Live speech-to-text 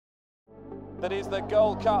that is the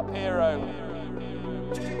Gold Cup hero.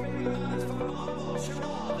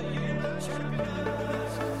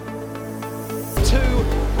 Two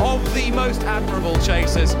of the most admirable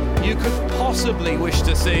chasers you could possibly wish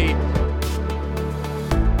to see.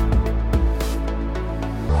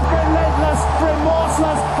 Relentless,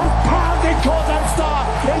 remorseless, and pounding Cordon Star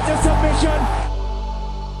into submission.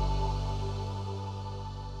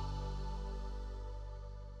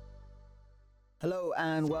 Hello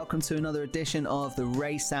and welcome to another edition of the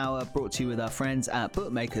Race Hour, brought to you with our friends at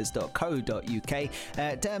bookmakers.co.uk.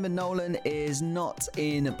 Dermot Nolan is not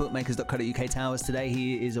in bookmakers.co.uk towers today.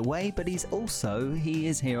 He is away, but he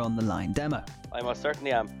is here on the line. Demo. I most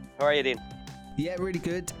certainly am. How are you, Dean? Yeah, really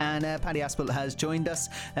good. And Paddy Aspel has joined us.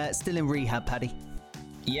 Still in rehab, Paddy.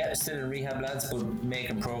 Yeah, still in rehab, lads, but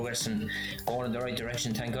making progress and going in the right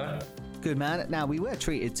direction, thank God. Good man. Now, we were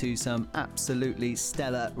treated to some absolutely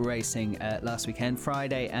stellar racing last weekend,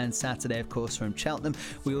 Friday and Saturday, of course, from Cheltenham.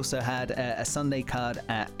 We also had a Sunday card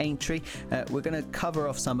at Aintree. We're going to cover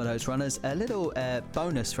off some of those runners. A little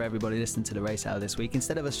bonus for everybody listening to the Race Hour this week.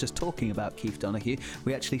 Instead of us just talking about Keith Donoghue,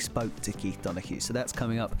 we actually spoke to Keith Donoghue. So that's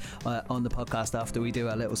coming up on the podcast after we do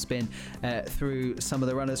our little spin through some of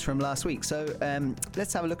the runners from last week. So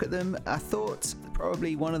let's have a look at them. I thought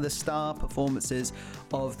probably one of the star performances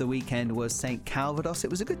of the weekend was St Calvados. It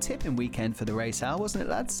was a good tipping weekend for the Race Hour, wasn't it,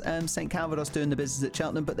 lads? St Calvados doing the business at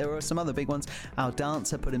Cheltenham, but there were some other big ones. Our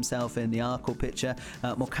Dancer put himself in the Arkle picture.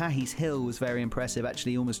 Mulcahy's Hill was very impressive,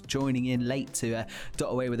 actually almost joining in late to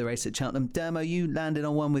dot away with the race at Cheltenham. Dermo, you landed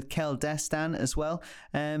on one with Kel Destan as well.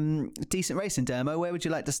 Decent racing, Dermo. Where would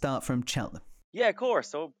you like to start from Cheltenham? Yeah, of course.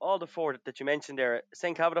 So all the four that you mentioned there,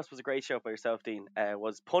 St Calvados was a great show by yourself, Dean.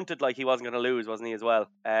 Was punted like he wasn't going to lose, wasn't he, as well?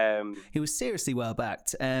 He was seriously well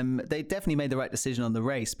backed. They definitely made the right decision on the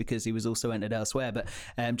race because he was also entered elsewhere. But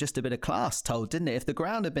just a bit of class told, didn't it? If the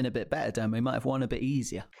ground had been a bit better, Dermo, he might have won a bit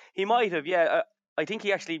easier. He might have, yeah. I think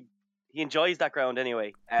he enjoys that ground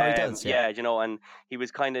anyway. He does, yeah. You know, and he was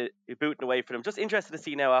kind of booting away for them. Just interested to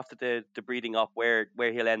see now after the breeding up where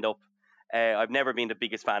he'll end up. I've never been the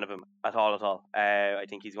biggest fan of him at all. I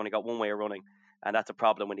think he's only got one way of running, and that's a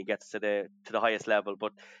problem when he gets to the highest level.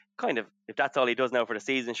 But kind of, if that's all he does now for the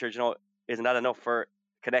season, sure, you know, isn't that enough for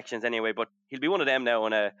connections anyway? But he'll be one of them now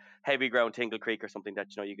on a heavy ground, Tingle Creek or something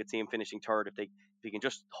that, you know, you could see him finishing third if he can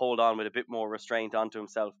just hold on with a bit more restraint onto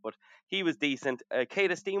himself. But he was decent.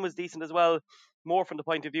 Kate Esteem was decent as well, more from the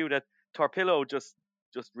point of view that Torpillo just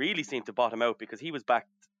really seemed to bottom out because he was backed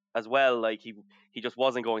as well, like he just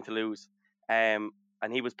wasn't going to lose. And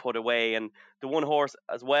he was put away. And the one horse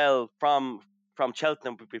as well from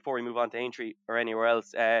Cheltenham, before we move on to Aintree or anywhere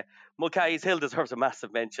else, Mulcahy's Hill deserves a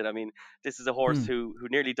massive mention. I mean, this is a horse who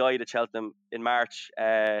nearly died at Cheltenham in March.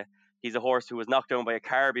 He's a horse who was knocked down by a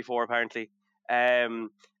car before, apparently. And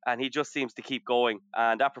he just seems to keep going.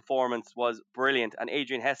 And that performance was brilliant. And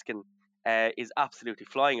Adrian Heskin is absolutely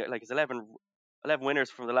flying. Like, it's 11 winners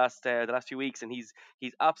from the last few weeks, and he's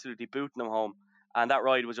absolutely booting them home. And that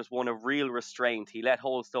ride was just one of real restraint. He let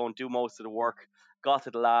Holstone do most of the work, got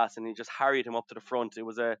to the last, and he just harried him up to the front. It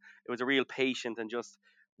was a real patient, and just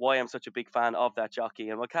why I'm such a big fan of that jockey.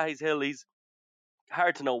 And Mulcahy's Hill, he's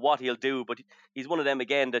hard to know what he'll do, but he's one of them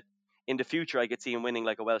again that in the future I could see him winning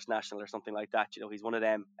like a Welsh National or something like that. You know, he's one of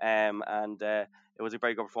them. And it was a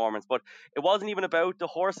very good performance. But it wasn't even about the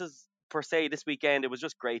horses per se this weekend. It was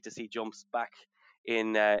just great to see jumps back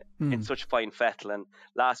in such fine fettle, and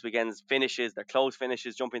last weekend's finishes, their close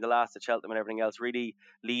finishes, jumping the last at Cheltenham and everything else, really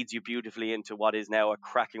leads you beautifully into what is now a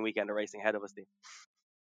cracking weekend of racing ahead of us, Steve.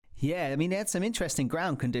 Yeah, I mean, they had some interesting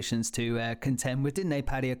ground conditions to contend with, didn't they,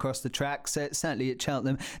 Paddy, across the tracks, certainly at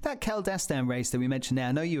Cheltenham. That Kel Destan race that we mentioned there,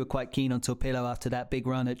 I know you were quite keen on Torpillo after that big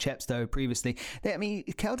run at Chepstow previously.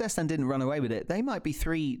 Kel Destan didn't run away with it. They might be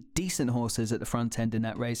three decent horses at the front end in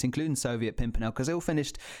that race, including Soviet Pimpernel, because they all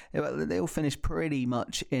finished pretty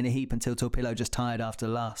much in a heap until Torpillo just tired after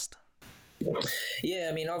the last. Yeah,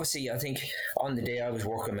 I mean, obviously, I think on the day I was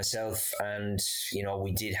working myself, and you know,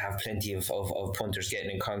 we did have plenty of punters getting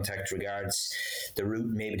in contact regards the route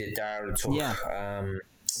maybe that Darrell took,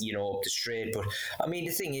 you know, up the straight. But I mean,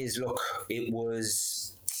 the thing is, look, it was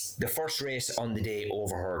the first race on the day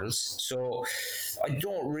over hurdles, so I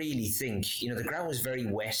don't really think, you know, the ground was very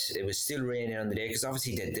wet. It was still raining on the day because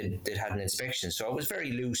obviously they had an inspection, so it was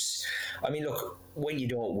very loose. I mean, look, when you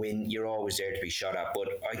don't win, you're always there to be shot at, but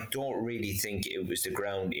I don't really think it was the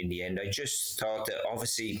ground in the end. I just thought that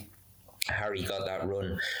obviously Harry got that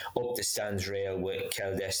run up the stands rail with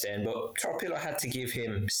Kel Destan, but Torpillo had to give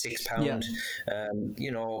him £6.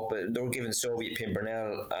 You know, but they were giving Soviet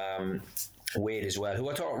Pimpernel Wade as well, who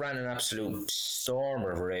I thought ran an absolute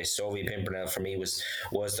stormer of a race. Sylvia Pimpernel for me was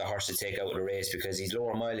the horse to take out of the race because he's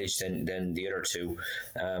lower mileage than the other two.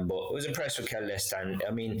 But I was impressed with Kel Destin.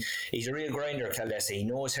 I mean, he's a real grinder, Kel Destin. He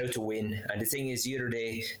knows how to win. And the thing is, the other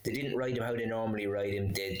day, they didn't ride him how they normally ride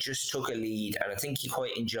him. They just took a lead. And I think he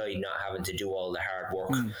quite enjoyed not having to do all the hard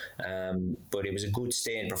work. But it was a good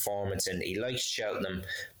staying performance. And he likes Cheltenham.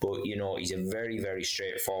 But, you know, he's a very, very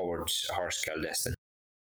straightforward horse, Kel Destin.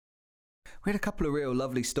 We had a couple of real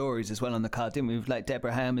lovely stories as well on the card, didn't we? With like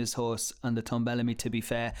Deborah Hammer's horse under Tom Bellamy, to be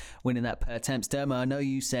fair, winning that per temps. Dermo, I know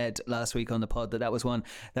you said last week on the pod that was one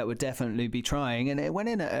that would definitely be trying, and it went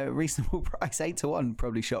in at a reasonable price, 8-1,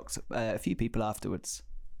 probably shocked a few people afterwards.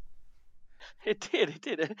 It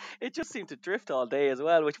did. It just seemed to drift all day as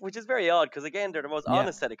well, which is very odd because, again, they're the most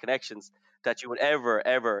honest set of connections that you would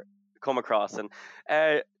ever come across. And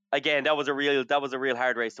again, that was a real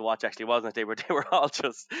hard race to watch, actually, wasn't it? They were all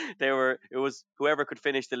just it was whoever could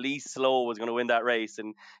finish the least slow was going to win that race,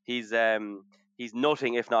 and he's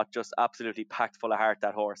nothing if not just absolutely packed full of heart,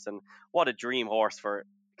 that horse. And what a dream horse for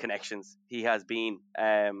connections he has been,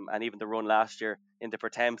 and even the run last year in the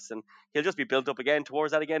Pertemps, and he'll just be built up again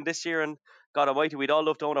towards that again this year. And God Almighty, we'd all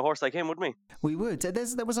love to own a horse like him, wouldn't we? We would.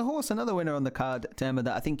 There was a horse, another winner on the card, Derma,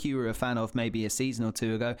 that I think you were a fan of maybe a season or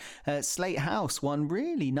two ago. Slate House won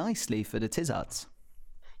really nicely for the Tizzards.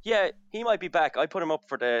 Yeah, he might be back. I put him up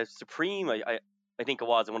for the Supreme, I think it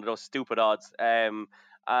was, one of those stupid odds.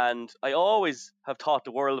 And I always have thought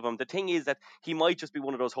the world of him. The thing is that he might just be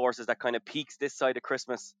one of those horses that kind of peaks this side of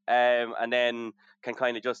Christmas, and then can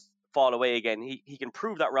kind of just fall away again. He can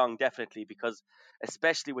prove that wrong, definitely, because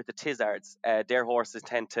especially with the Tizzards, their horses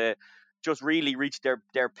tend to just really reach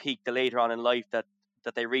their peak the later on in life that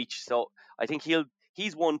they reach. So I think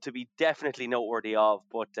he's one to be definitely noteworthy of,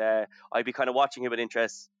 but I'd be kind of watching him with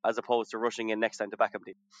interest as opposed to rushing in next time to back him.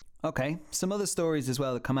 Okay, some other stories as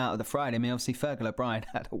well that come out of the Friday. I mean, obviously Fergal O'Brien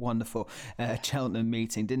had a wonderful Cheltenham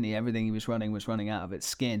meeting, didn't he? Everything he was running out of its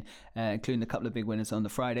skin, including a couple of big winners on the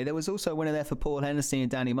Friday. There was also a winner there for Paul Hennessy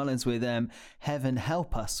and Danny Mullins with Heaven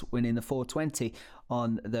Help Us winning the 420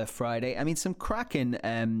 on the Friday. I mean, some cracking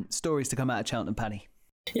stories to come out of Cheltenham, Paddy.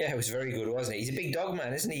 Yeah, it was very good, wasn't it? He's a big dog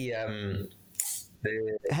man, isn't he?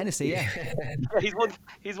 Hennessy, yeah. He's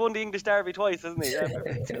won the English Derby twice, hasn't he? Yeah.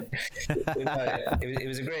 It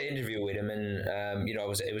was a great interview with him, and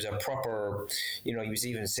it was a proper. He was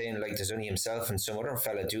even saying like there's only himself and some other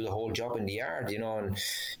fella do the whole job in the yard, and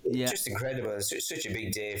just incredible. It's such a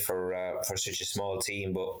big day for such a small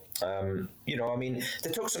team, but I mean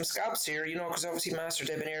they took some scalps here, because obviously Master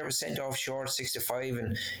Debonair was sent off short 6-5,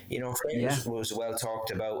 and Fred was well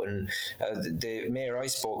talked about, and the mare I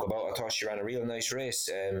spoke about, I thought she ran a real nice race,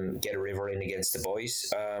 Get a River in against the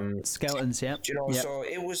boys, Skeletons, yeah. So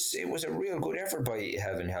it was a real good effort by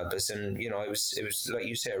Heaven Help Us, and it was like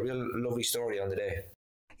you say, a real lovely story on the day.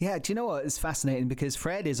 Yeah, do you know what? It's fascinating because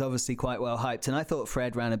Fred is obviously quite well hyped, and I thought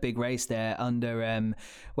Fred ran a big race there under,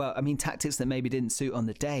 tactics that maybe didn't suit on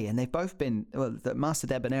the day, and they've both been, the Master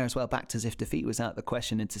Debonair as well, backed as if defeat was out the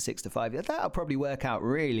question into 6-5. That'll probably work out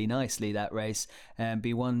really nicely, that race, and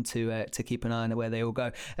be one to keep an eye on where they all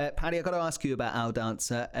go. Paddy, I've got to ask you about Al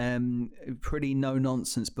Dancer. Pretty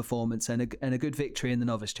no-nonsense performance and a good victory in the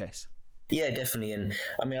novice chase. Yeah, definitely. And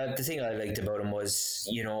I mean, the thing I liked about him was,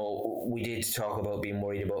 we did talk about being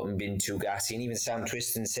worried about him being too gassy. And even Sam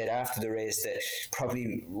Twiston said after the race that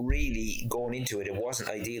probably really going into it, it wasn't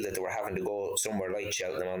ideal that they were having to go somewhere like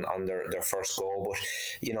Cheltenham on their first go. But,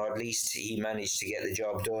 at least he managed to get the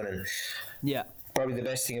job done. And yeah. Probably the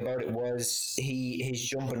best thing about it was his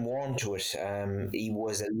jumping warm to it. He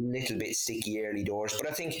was a little bit sticky early doors,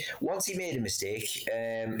 but I think once he made a mistake,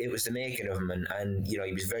 it was the making of him, and he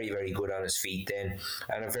was very, very good on his feet then,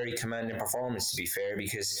 and a very commanding performance, to be fair,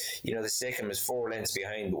 because the second was 4 lengths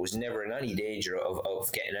behind, but was never in any danger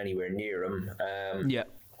of getting anywhere near him.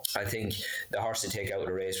 I think the horse to take out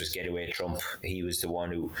the race was Getaway Trump. He was the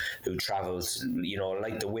one who travelled,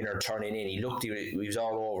 like the winner turning in. He looked, he was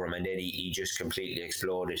all over him, and then he just completely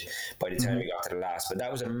exploded by the time he got to the last. But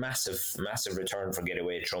that was a massive, massive return for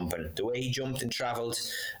Getaway Trump. And the way he jumped and travelled,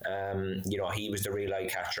 he was the real eye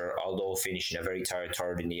catcher, although finishing a very tired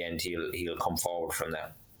third in the end, he'll come forward from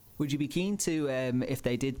that. Would you be keen to, if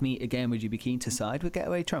they did meet again, would you be keen to side with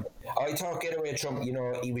Getaway Trump? I thought Getaway Trump,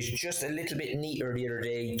 he was just a little bit neater the other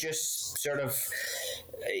day, just sort of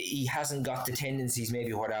he hasn't got the tendencies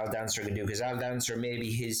maybe what Al Dancer can do, because Al Dancer,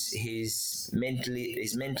 maybe his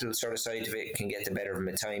mental sort of side of it can get the better of him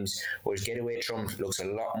at times, whereas Getaway Trump looks a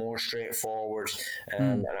lot more straightforward,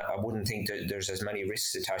 and I wouldn't think that there's as many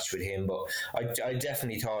risks attached with him. But I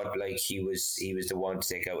definitely thought like he was the one to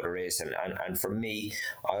take out the race, and for me,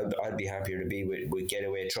 I'd be happier to be with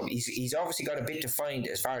Getaway Trump. He's obviously got a bit to find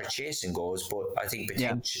as far as chasing goes, but I think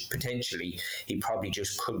potentially he probably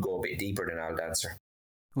just could go a bit deeper than Al Dancer.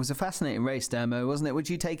 It was a fascinating race, Dermo, wasn't it? Would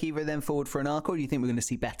you take either of them forward for an arc, or do you think we're going to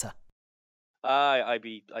see better? I'd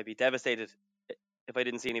be devastated if I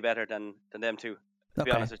didn't see any better than them two, to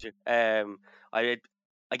be honest with you. I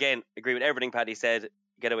again agree with everything Paddy said.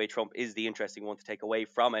 Getaway Trump is the interesting one to take away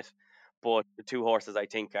from it, but the two horses I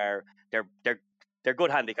think they're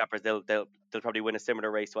good handicappers. They'll probably win a similar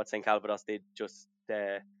race to what St. Calvados did just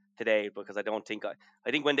today, because I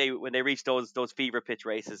think when they reach those fever pitch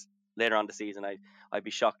races later on the season, I'd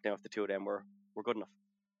be shocked now if the two of them were good enough.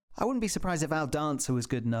 I wouldn't be surprised if Al Dancer was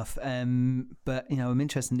good enough, but I'm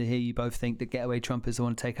interested to hear you both think that Getaway Trump is the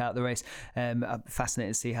one to take out the race. I'm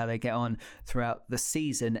fascinated to see how they get on throughout the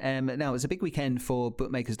season. Now, it was a big weekend for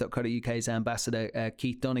bookmakers.co.uk's ambassador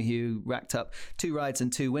Keith Donoghue, racked up 2 rides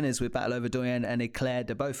and 2 winners with Battle Over Doyen and Eclair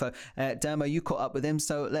de Beaufort. Dermo, you caught up with him,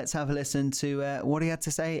 so let's have a listen to what he had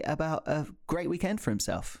to say about a great weekend for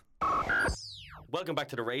himself. Welcome back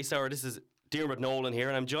to the Race Hour. This is Diarmuid Nolan here,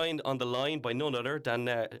 and I'm joined on the line by none other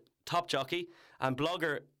than top jockey and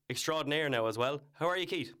blogger extraordinaire now as well. How are you,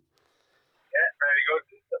 Keith? Yeah, very good.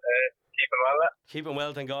 Keeping well. Keeping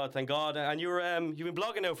well, thank God. And you've been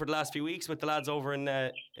blogging now for the last few weeks with the lads over in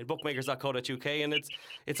bookmakers.co.uk, and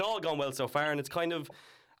it's all gone well so far. And it's kind of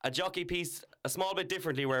a jockey piece, a small bit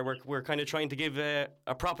differently, where we're kind of trying to give a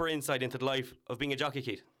proper insight into the life of being a jockey,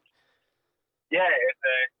 Keith. Yeah, it's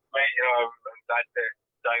great. I'm glad to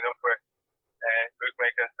sign up for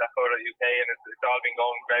bookmakers.co.uk, and it's all been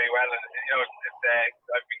going very well, and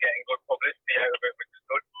I've been getting good publicity out of it, which is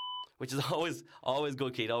good. Which is always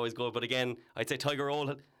good, Keith, always good. But again, I'd say Tiger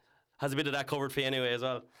Roll has a bit of that covered for you anyway as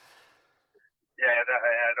well. Yeah,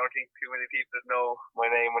 I don't think too many people know my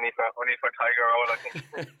name only for Tiger Roll, I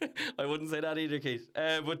think. I wouldn't say that either, Keith.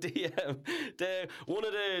 But the one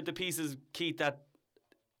of the pieces, Keith, that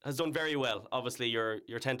has done very well, obviously your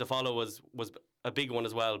 10 to follow was a big one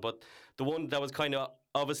as well, but the one that was kind of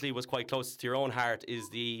obviously was quite close to your own heart is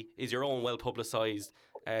your own well publicised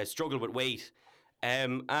struggle with weight,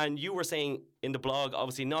 and you were saying in the blog,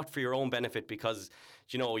 obviously not for your own benefit, because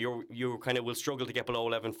you kind of will struggle to get below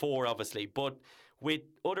 11.4 obviously, but with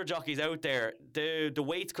other jockeys out there, the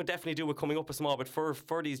weights could definitely do with coming up a small bit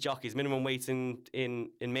for these jockeys, minimum weights in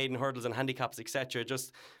maiden hurdles and handicaps, etc.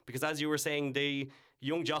 Just because, as you were saying, the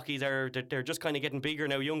young jockeys they're just kind of getting bigger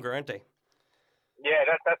now, younger, aren't they? Yeah,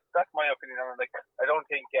 that's my opinion. Like, I don't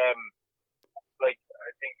think I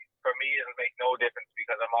think for me it'll make no difference,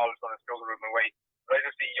 because I'm always going to struggle with my weight. But I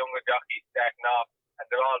just see younger jockeys starting off, and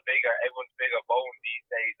they're all bigger. Everyone's bigger bone these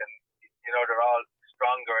days, and they're all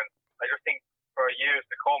stronger. And I just think for years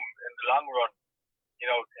to come, in the long run,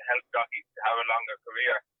 to help jockeys to have a longer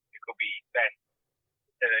career, it could be best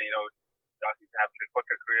instead of jockeys having to cut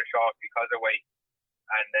their career short because of weight.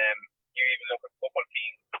 And you even look at football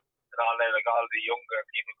teams and all now, like all the younger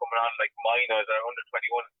people coming on, like minors or under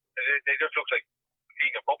 21, they just look like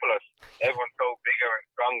senior footballers. Everyone's so bigger and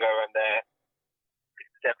stronger, and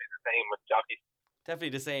it's definitely the same with jockeys.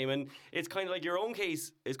 Definitely the same, and it's kind of like your own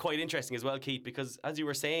case is quite interesting as well, Keith, because as you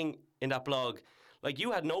were saying in that blog, like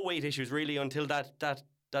you had no weight issues really until that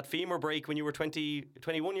femur break when you were 21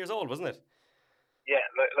 years old, wasn't it? Yeah,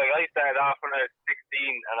 like I started off when I was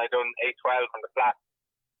 16 and I done 8-12 on the flat,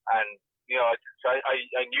 and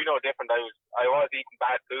I knew no different. I was eating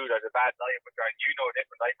bad food. I had a bad diet, but I knew no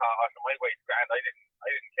different. I thought, my weight's grand. I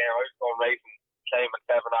didn't care. I was going racing, claiming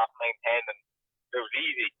 7 off 9, 10, and it was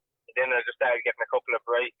easy. And then I just started getting a couple of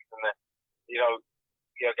breaks, and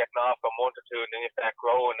getting off for a month or two, and then you start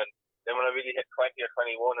growing. And then when I really hit 20 or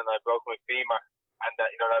 21, and I broke my femur, and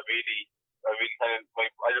that really kind of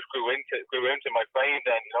I just grew into my frame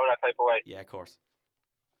then, that type of way. Yeah, of course.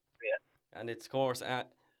 Yeah. And it's of course.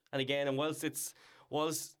 And again, and whilst it's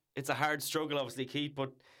a hard struggle, obviously, Keith,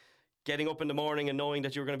 but getting up in the morning and knowing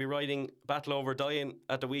that you were going to be riding Battle Over Doyen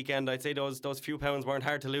at the weekend, I'd say those few pounds weren't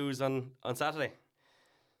hard to lose on Saturday.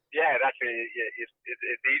 Yeah, actually,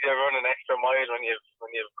 it's easier running an extra mile when you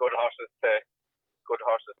have good horses to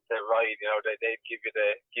ride. They give you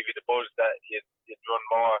the buzz that you'd run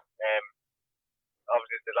more.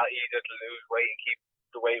 Obviously, it's a lot easier to lose weight and keep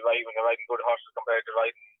the weight right when you're riding good horses compared to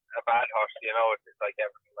riding a bad horse. It's like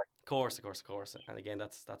everything. Like, of course. And again,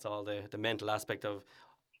 that's all the mental aspect of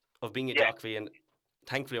being a jockey. And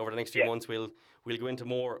thankfully over the next few months we'll go into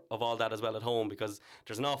more of all that as well at home, because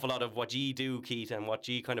there's an awful lot of what ye do, Keith, and what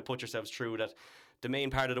ye kind of put yourselves through that the main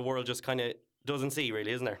part of the world just kind of doesn't see,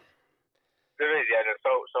 really, isn't there? There is, yeah. There's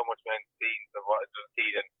so much behind the scenes of what it doesn't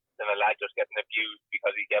see than a lad just getting abused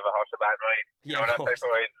because he gave a horse a bad ride. You know, that type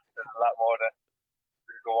of ride. There's a lot more that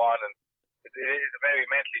go on, and it is a very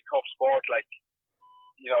mentally tough sport. Like,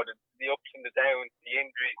 you know, the ups and the downs, the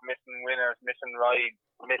injuries, missing winners, missing rides,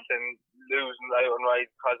 losing out on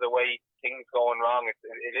rides because of the way things going wrong.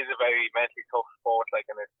 It is a very mentally tough sport. Like,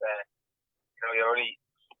 and it's you know, you're only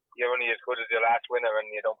as good as your last winner,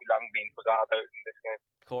 and you don't belong being forgot about in this game.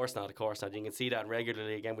 Of course not. You can see that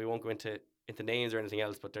regularly. Again, we won't go into names or anything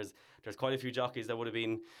else, but there's quite a few jockeys that would have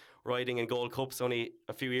been riding in Gold Cups only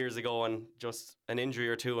a few years ago, and just an injury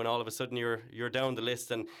or two, and all of a sudden you're down the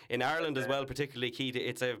list. And in Ireland as well, particularly, Keith,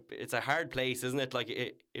 it's a hard place, isn't it? Like,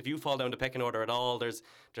 if you fall down the pecking order at all, there's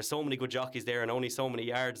so many good jockeys there, and only so many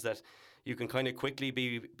yards that you can kind of quickly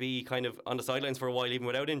be kind of on the sidelines for a while, even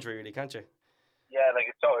without injury, really, can't you? Yeah, like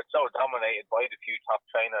it's so dominated by the few top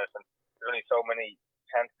trainers, and there's only so many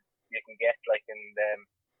chances you can get. Like, and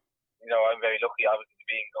you know, I'm very lucky, obviously, to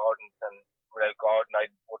be in Gordon's, and without Gordon,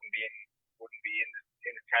 I wouldn't be in the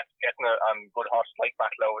chance of getting on good horses like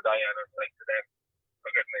Battle Over Diane or like to them.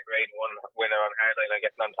 I'm getting a Grade 1 winner on Hardline, I'm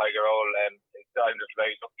getting on Tiger Roll, and I'm just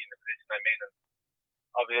very lucky in the position I'm in. And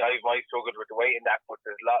obviously, I might struggle with the weight in that, but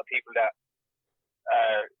there's a lot of people that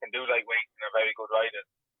can do light weight and are very good riders,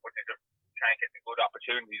 but they just can't get the good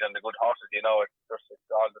opportunities and the good horses. You know, it's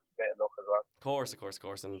all just a bit of luck as well. Of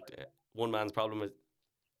course, and one man's problem is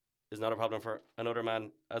not a problem for another man,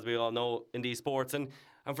 as we all know in these sports. And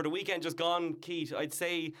for the weekend just gone, Keith, I'd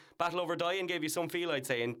say Battle Over Diane gave you some feel, I'd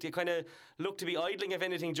say, and you kind of looked to be idling, if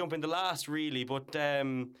anything, jumping the last, really. But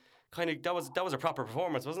kind of that was a proper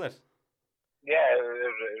performance, wasn't it? Yeah, it was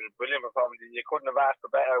a brilliant performance. You couldn't have asked for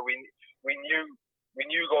better. We knew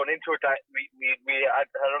going into it that we had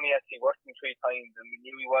only actually worked him 3 times, and we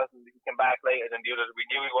knew he came back later than the others. We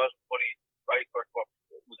knew he wasn't fully right for it, but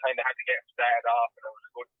we kind of had to get him started off, and it was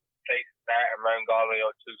a good place to start around Galway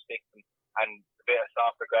or 2-6 and a bit of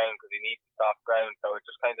softer ground, because he needs soft ground, so it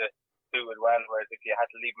just kind of suited well. Whereas if you had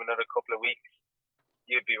to leave him another couple of weeks,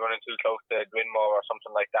 you'd be running too close to Dwinmore or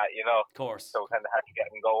something like that, you know. Of course. So we kind of had to get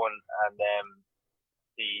him going, and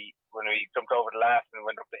when we jumped over the last and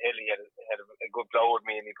went up the hill, he had a good blow with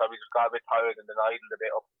me, and he probably just got a bit tired and then idled a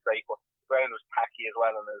bit up straight. But the ground was tacky as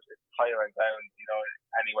well, and it's tiring ground, you know.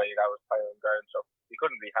 Anyway, that was tiring ground, so we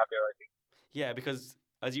couldn't be happier, I think. Yeah, because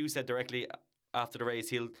as you said directly after the race,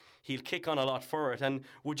 he'll kick on a lot for it. And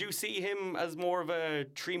would you see him as more of a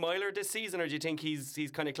 3-miler this season, or do you think he's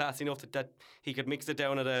kind of classy enough that he could mix it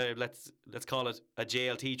down at a let's call it a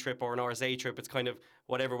JLT trip or an RSA trip? It's kind of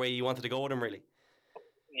whatever way you wanted to go with him, really.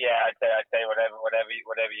 Yeah, I'd say whatever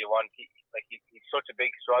you want. He's such a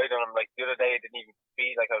big stride on him. Like the other day, it didn't even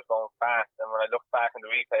feel like I was going fast. And when I looked back in the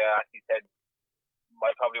replay, I actually said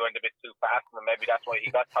I probably went a bit too fast, and maybe that's why he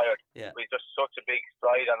got tired. Yeah. But he's just such a big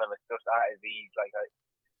stride on him. It's just at his ease. Like I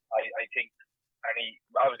think, and he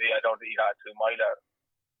obviously I don't think he got a 2-miler,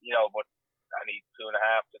 you know, but and he's 2.5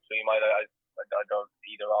 to 3-miler. I don't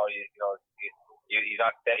either or. You know, he's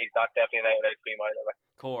not definitely an out 3-miler. Like.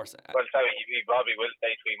 Of course. Well, sorry, he probably will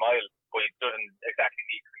stay 3 miles, but he doesn't exactly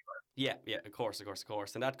need 3 miles. Yeah, of course.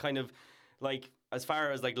 And that kind of, like, as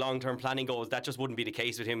far as like long-term planning goes, that just wouldn't be the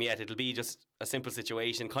case with him yet. It'll be just a simple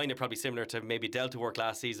situation, kind of probably similar to maybe Delta Work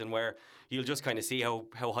last season, where you'll just kind of see how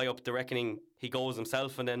high up the reckoning he goes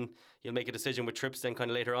himself, and then you'll make a decision with trips then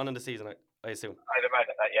kind of later on in the season, I assume. I'd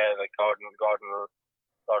imagine that, yeah, like Gordon will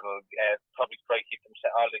probably try to keep them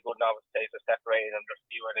all the good novice days are separated and just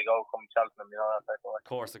see where they go come Cheltenham, you know, that type of way. Of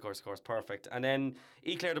course, perfect. And then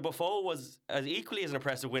Eclair de Buffo was equally as an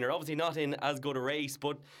impressive winner, obviously not in as good a race,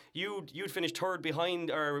 but you'd finished third behind,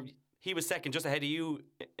 or he was second just ahead of you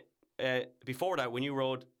before that when you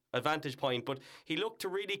rode Advantage Point, but he looked to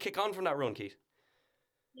really kick on from that run, Keith.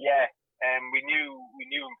 Yeah, we knew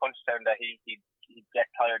in Punchestown that he'd get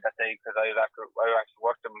tired that day, because I actually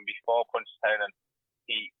worked him before Punchestown, and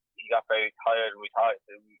he got very tired, and we thought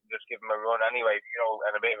we'd just give him a run anyway, you know,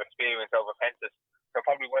 and a bit of experience over fences. So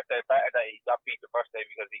probably worked out better that he got beat the first day,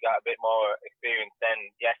 because he got a bit more experience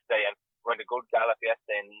than yesterday, and went a good gallop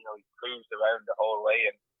yesterday, and you know, he cruised around the whole way,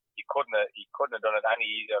 and he couldn't have done it any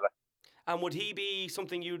easier. And would he be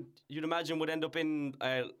something you'd imagine would end up in?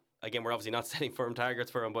 Again, we're obviously not setting firm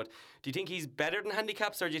targets for him, but do you think he's better than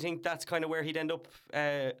handicaps, or do you think that's kind of where he'd end up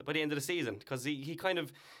by the end of the season? Because he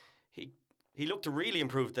looked to really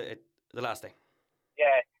improve the last day.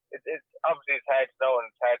 Yeah, it's obviously it's hard to know, and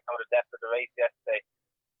it's hard to know the depth of the race yesterday,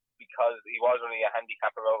 because he was only a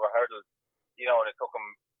handicapper over hurdles. and it took him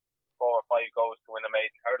 4 or 5 goals to win a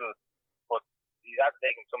maiden hurdle. But he's had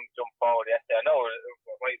taken some jump forward yesterday. I know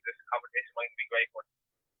this competition mightn't be great, but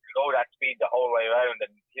to go that speed the whole way around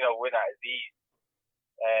and win at his ease,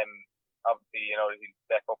 obviously he'll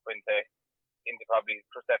step up into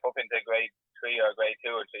grade 3 or grade 2,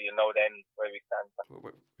 so you'll know then where we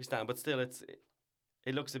stand. But still,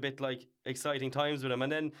 it looks a bit like exciting times with him.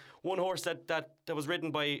 And then one horse that was ridden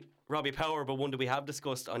by Robbie Power, but one that we have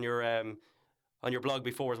discussed on your blog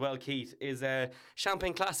before as well, Keith, is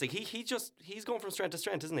Champagne Classic. He's going from strength to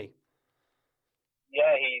strength, isn't he?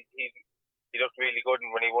 Yeah, he looked really good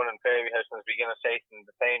when he won in Fairyhouse in the beginning of season.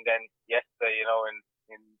 The same then yesterday,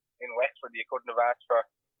 in Wexford, you couldn't have asked for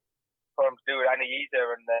him to do it any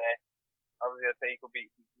easier. And obviously, I'd say he could be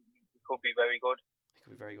very good. He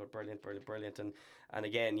could be very good, brilliant. And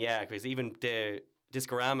again, yeah, because even the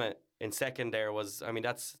Discorama in second there was, I mean,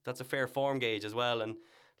 that's a fair form gauge as well. And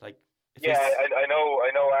like, I know.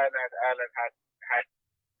 Alan had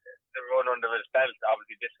the run under his belt.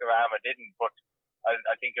 Obviously, Discorama didn't, but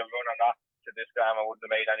I think a run or not to Discorama wouldn't have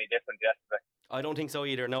made any difference yesterday. I don't think so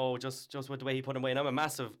either. No, just with the way he put him away. And I'm a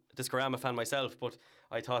massive Discorama fan myself, but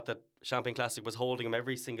I thought that Champagne Classic was holding him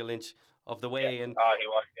every single inch of the way. Yeah. And he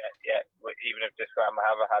was. Yeah. Even if Discorama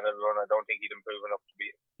had a run, I don't think he'd improve enough to beat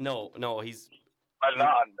him. No, he's. Well,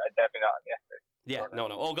 definitely not yesterday. Yeah, no.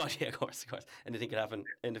 Oh God, yeah, of course. Anything could happen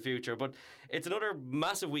in the future, but it's another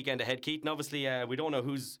massive weekend ahead, Keith. And obviously, we don't know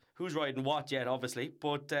who's riding what yet, obviously,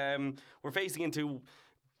 but we're facing into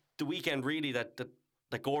the weekend really that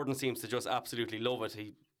Gordon seems to just absolutely love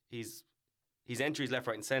it. He's entries left,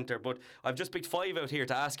 right, and centre. But I've just picked 5 out here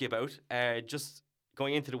to ask you about, just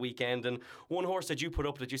going into the weekend. And one horse that you put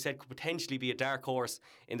up that you said could potentially be a dark horse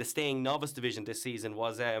in the staying novice division this season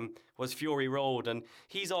was Fury Road, and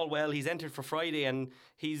he's all well. He's entered for Friday, and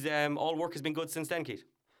he's all work has been good since then, Keith.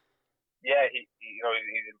 Yeah, he's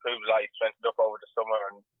improved a lot. He's strengthened up over the summer,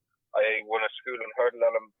 and I won a school and hurdle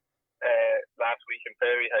on him last week in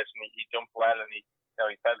Fairyhouse, and he jumped well, and he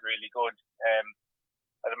felt really good.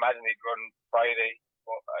 I'd imagine he'd run Friday,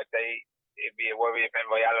 but I'd say it'd be a worry if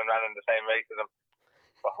Envoy Allen ran in the same race as him.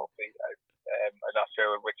 But hopefully, I'm not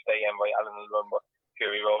sure which day Envoy Allen will run, but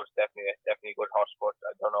Fury Road is definitely a good horse, but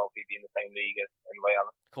I don't know if he'd be in the same league as Envoy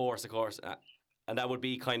Allen. Of course. And that would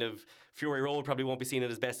be kind of, Fury Road probably won't be seen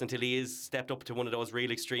at his best until he is stepped up to one of those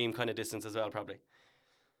real extreme kind of distance as well, probably.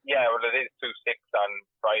 Yeah, well, it is 2.6 on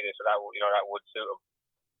Friday, so that would suit him.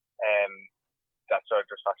 That's sort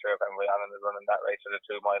of just not sure if Envoy Allen is running that race or the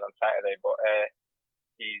 2 mile on Saturday, but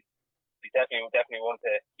he's definitely one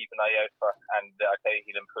to keep an eye out for, and I'd say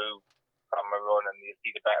he'll improve from a run, and you'll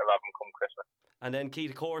see the better of him come Christmas. And then,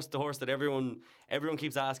 Keith, of course, the horse that everyone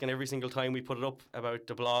keeps asking every single time we put it up about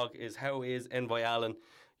the blog is, how is Envoy Allen?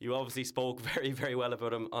 You obviously spoke very, very well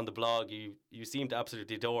about him on the blog. You seem to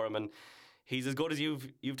absolutely adore him, and he's as good as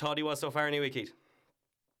you've thought he was so far anyway, Keith.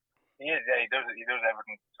 He is, yeah, he does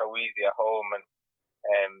everything so easy at home, and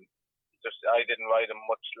I didn't ride him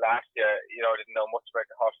much last year, I didn't know much about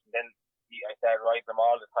the horse, and then I started riding him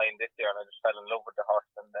all the time this year, and I just fell in love with the horse,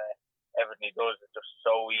 and everything he does is just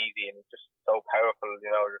so easy, and it's just so powerful,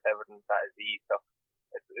 just everything's at his ease, so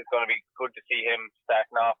it's going to be good to see him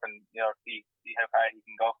starting off and, see how far he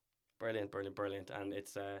can go. Brilliant, and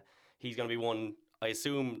it's he's going to be one, I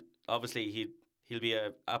assume, obviously he'll be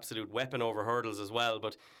an absolute weapon over hurdles as well,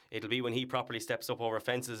 but it'll be when he properly steps up over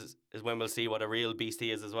fences is when we'll see what a real beast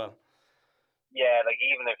he is as well. Yeah, like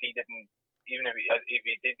even if he didn't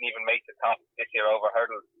even make the top this year over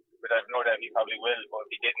hurdles, but I've no doubt he probably will, but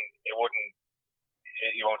if he didn't, you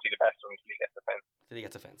won't see the best of him until he gets the fence. Till he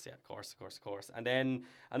gets the fence, yeah, of course. And then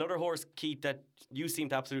another horse, Keith, that you seem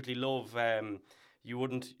to absolutely love, you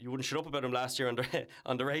wouldn't shut up about him last year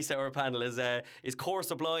on the Race Hour panel, is Core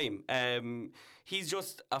Sublime. He's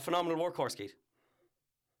just a phenomenal workhorse, Keith.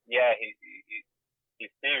 Yeah,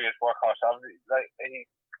 he's serious workhorse.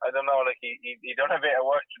 I don't know, he done a bit of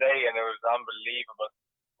work today, and it was unbelievable.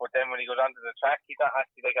 But then when he goes onto the track, he's not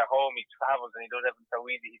actually like at home. He travels and he does everything so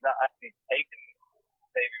easy. He's not actually taking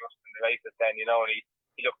Davy Russ in the races then, and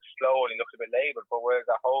he looks slow and he looks a bit laboured. But whereas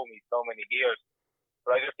at home, he's so many gears.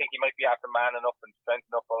 But I just think he might be after man enough and strength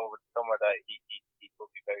enough over the summer that he could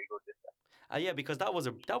be very good this time. Yeah, because that was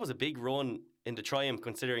a big run in the Triumph,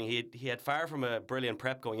 considering he had far from a brilliant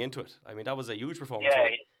prep going into it. I mean, that was a huge performance.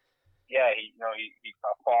 He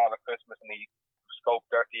got fall at Christmas and he scoped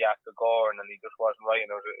dirty after Gore, and then he just wasn't right.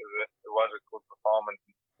 And it was a good performance.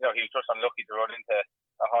 He was just unlucky to run into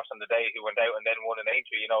a horse on the day who went out and then won an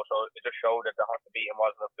Aintree. So it just showed that the horse to beat him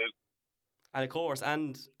wasn't a fluke. And of course,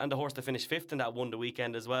 and the horse that finished 5th in that won the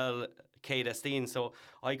weekend as well, Kate Esteen. So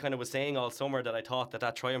I kind of was saying all summer that I thought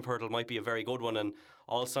that Triumph Hurdle might be a very good one, and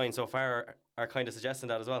all signs so far are kind of suggesting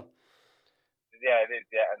that as well. Yeah, it is.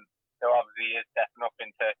 Yeah, and so obviously it's stepping up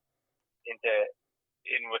in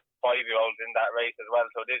with 5-year-olds in that race as well.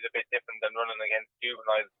 So it is a bit different than running against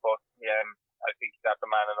juveniles, but I think he's after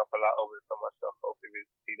manning up a lot over the summer. So hopefully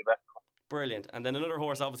we'll see the best of him. Brilliant. And then another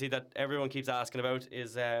horse, obviously, that everyone keeps asking about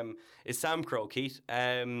is Samcro, Keith.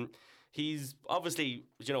 He's obviously,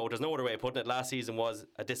 there's no other way of putting it. Last season was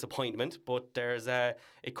a disappointment, but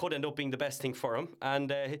it could end up being the best thing for him.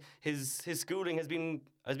 And his schooling has been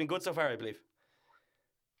good so far, I believe.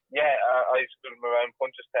 Yeah, I schooled him around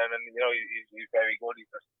Punchestown, and he's very good.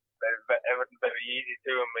 Everything's very easy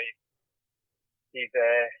to him. He's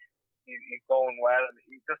going well, and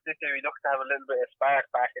just this year he looks to have a little bit of spark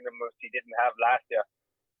back in him, which he didn't have last year.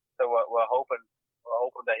 So we're hoping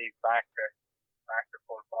that he's back to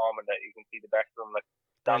full form and that you can see the best of him. Like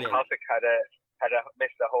Don Cossack had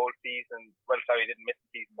missed the whole season. Well, sorry, he didn't miss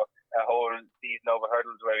the season, but a whole season over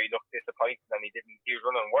hurdles where he looked disappointed, and he was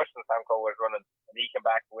running worse than Samcro was running, and he came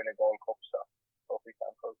back to win a Gold Cup. So hopefully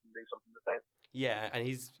Samcro can do something the same. Yeah, and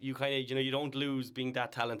you don't lose being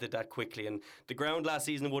that talented that quickly, and the ground last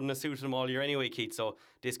season wouldn't have suited him all year anyway, Keith. So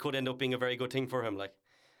this could end up being a very good thing for him, like.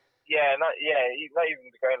 Yeah, he's not even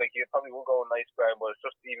the ground. Like, he probably will go a nice ground, but it's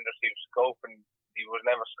just he was scoping. He was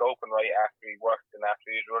never scoping right after he worked and after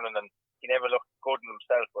he was running, and he never looked good in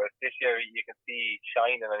himself. Whereas this year you can see he's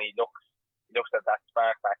shining, and he looks at that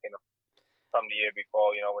spark back in him from the year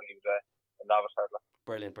before. When he was a novice hurdler.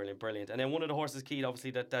 Brilliant. And then one of the horses, Keith,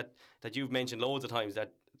 obviously that you've mentioned loads of times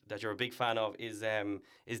that you're a big fan of is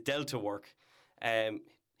Delta Work.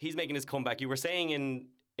 He's making his comeback. You were saying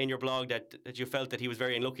in your blog that you felt that he was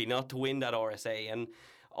very unlucky not to win that RSA, and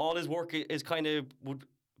all his work is kind of would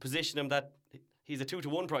position him that he's a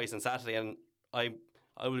 2-to-1 price on Saturday, and I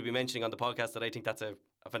will be mentioning on the podcast that I think that's a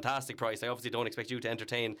fantastic price. I obviously don't expect you to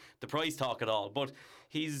entertain the price talk at all, but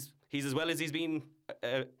he's as well as he's been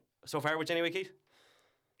so far, which anyway, Keith?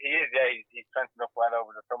 He is, yeah. He's strengthened up well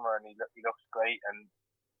over the summer, and he looks great, and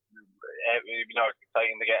it's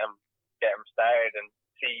exciting to get him started and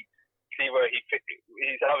see where he fits.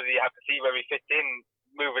 He's obviously have to see where he fits in,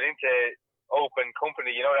 moving into open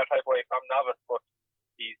company, that type of way from novice. But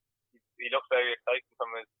he looks very exciting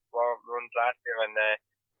from his runs last year, and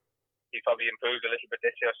he's probably improved a little bit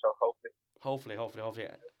this year. So hopefully,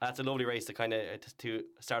 that's a lovely race to kind of to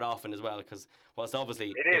start off in as well, because whilst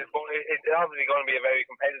obviously it is, but it's obviously going to be a very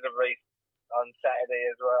competitive race on Saturday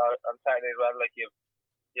as well. Like you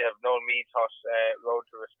have Noel Mead's horse, Road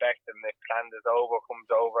to Respect, and if Clandis comes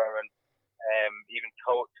over, and even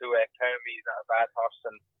Kermie's not a bad horse,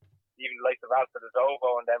 and even like the Valsa de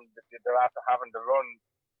Zovo, and them they're after having to run.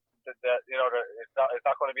 It's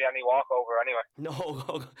not going to be any walkover anyway. No,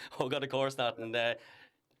 God, of course not. And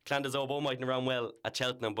Clandis Obo mightn't run well at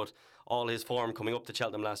Cheltenham, but all his form coming up to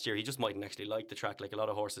Cheltenham last year, he just mightn't actually like the track like a lot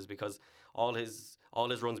of horses, because all his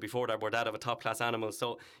runs before that were that of a top class animal.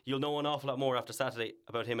 So you'll know an awful lot more after Saturday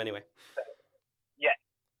about him anyway. Yeah,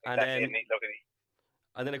 exactly.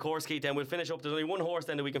 And then of course, Keith, then we'll finish up. There's only one horse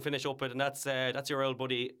then that we can finish up with, and that's your old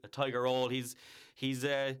buddy Tiger Roll. He's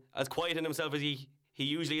as quiet in himself as he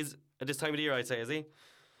usually is at this time of the year, I'd say, is he?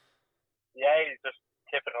 Yeah, he's just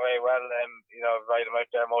tipping away well. Right him out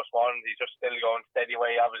there most mornings. He's just still going steady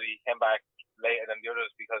away. Obviously, he came back later than the others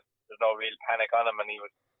because there's no real panic on him, and he was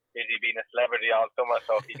busy being a celebrity all summer,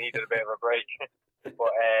 so he needed a bit of a break. But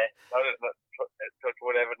touch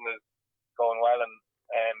wood, everything is going well, and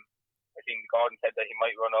I think Gordon said that he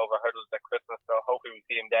might run over hurdles at Christmas, so hopefully we'll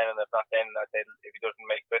see him then, and if not then, I said if he doesn't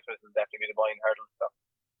make Christmas, it'll definitely be the Boyne hurdles, so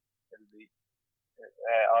it'll be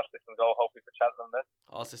all systems go, hopefully, for Cheltenham then.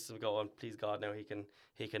 All systems go, and please God now he can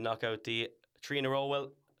knock out the 3 in a row.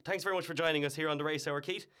 Well, thanks very much for joining us here on the Race Hour,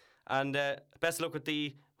 Keith, and best of luck with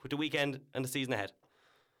the weekend and the season ahead.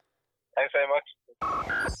 Thanks very much.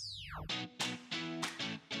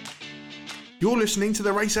 You're listening to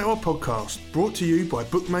the Race Hour podcast, brought to you by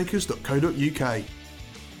bookmakers.co.uk.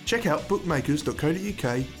 Check out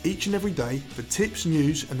bookmakers.co.uk each and every day for tips,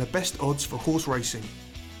 news and the best odds for horse racing.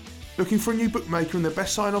 Looking for a new bookmaker and the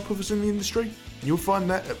best sign-up offers in the industry? You'll find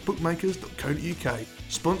that at bookmakers.co.uk,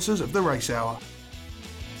 sponsors of the Race Hour.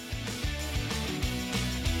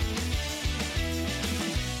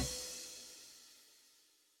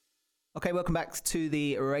 Okay, welcome back to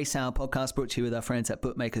the Race Hour podcast, brought to you with our friends at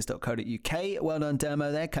bookmakers.co.uk. Well done,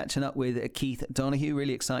 Dermo, there, catching up with Keith Donoghue.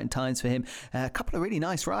 Really exciting times for him. A couple of really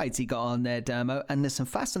nice rides he got on there, Dermo, and there's some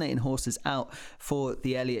fascinating horses out for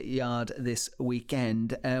the Elliott Yard this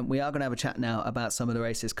weekend. We are going to have a chat now about some of the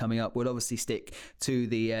races coming up. We'll obviously stick to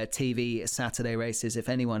the TV Saturday races. If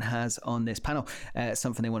anyone has on this panel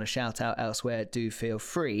something they want to shout out elsewhere, do feel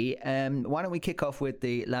free. Why don't we kick off with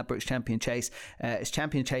the Ladbrokes Champion Chase? It's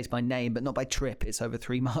Champion Chase by name, but not by trip. It's over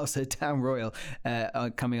 3 miles at Down Royal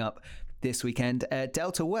coming up this weekend.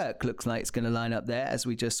 Delta Work looks like it's going to line up there, as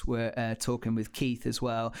we just were talking with Keith as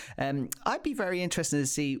well. I'd be very interested to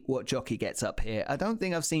see what jockey gets up here. I don't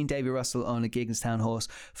think I've seen Davy Russell on a Gigginstown horse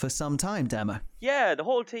for some time, Damo. Yeah, the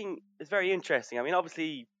whole thing is very interesting. I mean,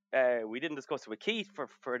 obviously, we didn't discuss it with Keith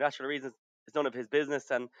for natural reasons. It's none of his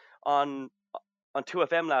business. And on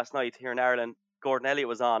 2FM last night here in Ireland, Gordon Elliott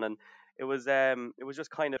was on, and it was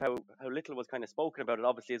just kind of how little was kind of spoken about it,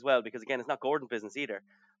 obviously, as well, because again, it's not Gordon's business either.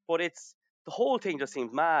 But the whole thing just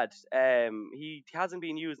seems mad. He hasn't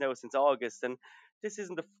been used now since August, and this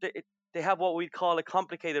isn't they have what we'd call a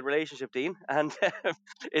complicated relationship, Dean, and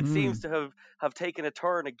it seems to have taken a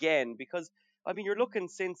turn again, because I mean, you're looking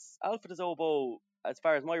since Alpha de Zobo, as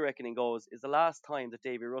far as my reckoning goes, is the last time that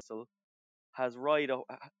Davy Russell has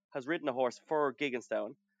ridden a horse for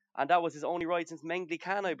Gigginstown. And that was his only ride since Mengley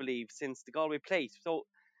Khan, I believe, since the Galway Plate. So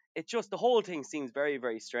the whole thing seems very,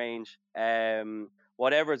 very strange.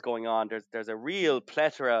 Whatever's going on, there's a real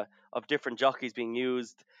plethora of different jockeys being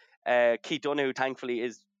used. Keith Donoghue, thankfully,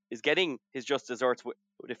 is getting his just desserts with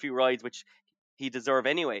a few rides, which he deserve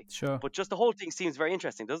anyway. Sure. But just the whole thing seems very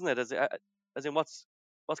interesting, doesn't it? As in what's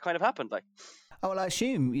kind of happened, like. Oh, well, I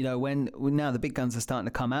assume, when now the big guns are starting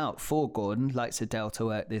to come out for Gordon, like Delta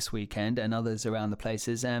Work this weekend and others around the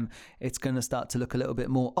places, it's going to start to look a little bit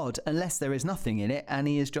more odd, unless there is nothing in it and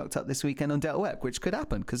he is jocked up this weekend on Delta Work, which could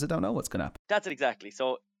happen, because I don't know what's going to happen. That's it, exactly.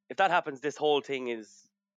 So if that happens, this whole thing is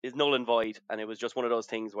null and void, and it was just one of those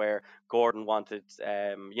things where Gordon wanted,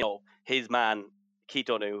 his man, Keith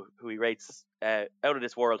Donoghue, who he rates out of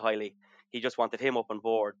this world highly, he just wanted him up on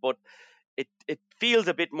board. But it feels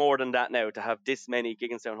a bit more than that now, to have this many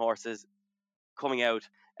Gigginstown horses coming out,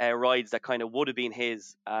 rides that kind of would have been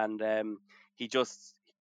his, and he just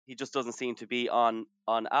doesn't seem to be on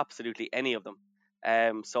absolutely any of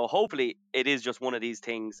them. So hopefully it is just one of these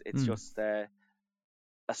things. It's just a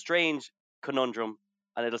strange conundrum,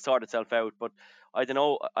 and it'll sort itself out. But I don't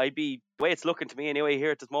know. The way it's looking to me anyway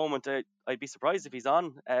here at this moment, I'd be surprised if he's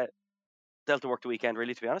on Delta Work the weekend,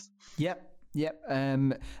 really, to be honest. Yep,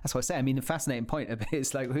 that's what I say. I mean, the fascinating point of it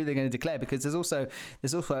is like who they're going to declare, because there's also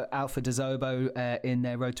Alpha de Zobo in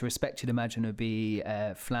their Road to Respect. You'd imagine would be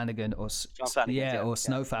Flanagan or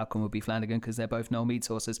Snow Falcon would be Flanagan, because they're both Noel Meads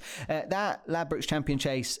horses. That Ladbrokes Champion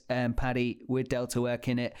Chase, Paddy, with Delta Work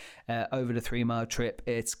in it over the 3 mile trip,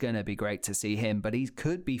 it's going to be great to see him. But he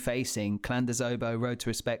could be facing Clan de Zobo, Road to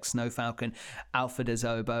Respect, Snow Falcon, Alpha de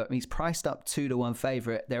Zobo. I mean, he's priced up 2-1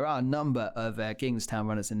 favourite. There are a number of Gigginstown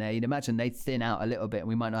runners in there. You'd imagine they thin out a little bit and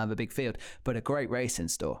we might not have a big field, but a great race in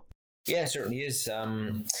store. Yeah, it certainly is.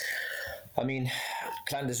 I mean,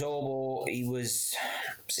 Clan de Zobo, he was,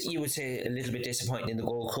 you would say, a little bit disappointing in the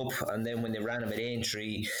Gold Cup, and then when they ran him at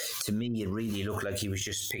Aintree, to me it really looked like he was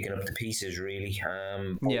just picking up the pieces, really.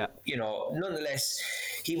 Nonetheless,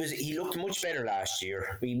 he looked much better last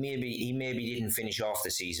year. He maybe didn't finish off the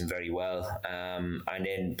season very well, and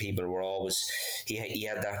then people were always, he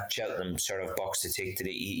had that Cheltenham sort of box to tick that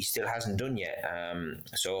he still hasn't done yet.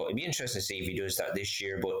 So it'd be interesting to see if he does that this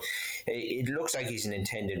year, but it looks like he's an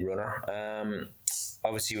intended runner.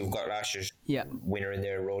 Obviously, we've got last year's winner in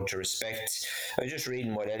there, Road to Respect. I was just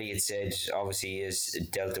reading what Elliott said. Obviously, he has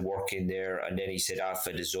Delta Work in there, and then he said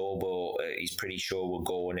Alpha de Zobo, he's pretty sure will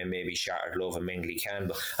go, and then maybe Shattered Love and Mengley Khan.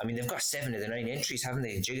 But I mean, they've got 7 of the 9 entries, haven't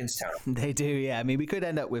they, in Gigginstown? They do, yeah. I mean, we could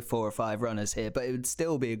end up with 4 or 5 runners here, but it would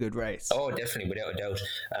still be a good race. Oh, definitely, without a doubt.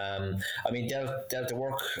 I mean, Delta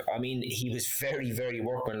Work, I mean, he was very, very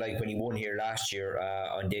workmanlike when he won here last year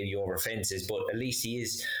on debut over fences, but at least he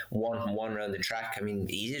is 1-1 around the track. I mean,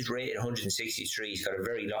 he is rated 163. He's got a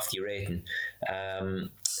very lofty rating.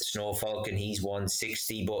 Snow Falcon, he's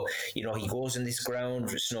 160, but he goes in this ground.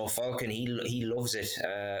 Snow Falcon, he loves it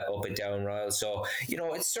up and down Royal. So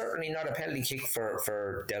it's certainly not a penalty kick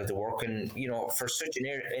for Delta Work, and for such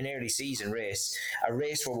an early season race, a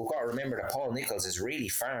race where we've got to remember that Paul Nicholls has really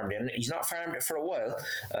farmed, and he's not farmed it for a while,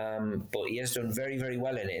 but he has done very, very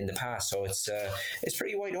well in it in the past. So it's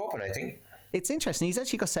pretty wide open, I think. It's interesting. He's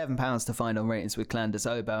actually got £7 to find on ratings with Clan des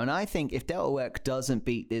Obeaux. And I think if Delta Work doesn't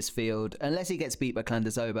beat this field, unless he gets beat by Clan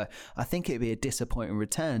des Obeaux, I think it'd be a disappointing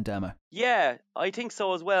return, Damo. Yeah, I think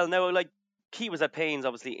so as well. Now, like, Key was at pains,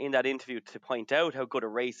 obviously, in that interview to point out how good a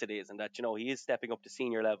race it is and that, he is stepping up to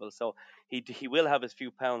senior level. So he will have his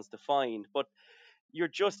few pounds to find. But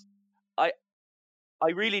I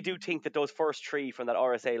really do think that those first three from that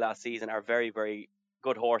RSA last season are very, very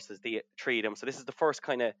good horses, the three of them. So this is the first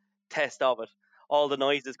kind of test of it. All the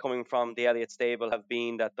noises coming from the Elliott stable have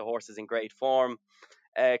been that the horse is in great form.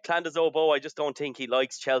 Clan des Obeaux, I just don't think he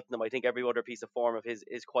likes Cheltenham. I think every other piece of form of his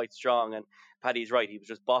is quite strong, and Paddy's right, he was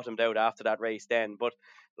just bottomed out after that race then. But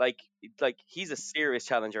like he's a serious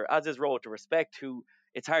challenger, as is Road to Respect, who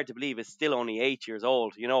it's hard to believe is still only 8 years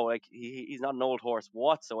old. He's not an old horse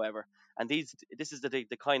whatsoever. And this is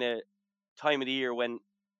the kind of time of the year when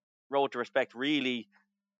Road to Respect really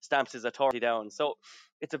stamps his authority down. So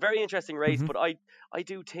it's a very interesting race, but I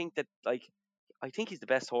do think that, like, I think he's the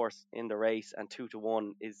best horse in the race, and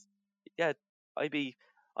 2-1 is, I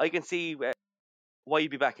can see why you'd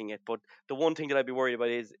be backing it. But the one thing that I'd be worried about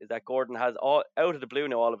is that Gordon has out of the blue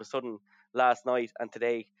now all of a sudden last night and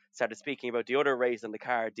today started speaking about the other race on the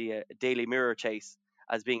card, the Daily Mirror Chase,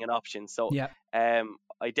 as being an option. So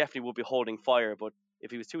I definitely would be holding fire, but if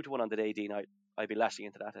he was 2-1 on the day, Dean, I'd be lashing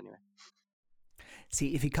into that anyway.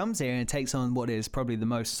 See, if he comes here and takes on what is probably the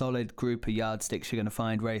most solid group of yardsticks you're going to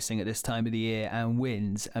find racing at this time of the year and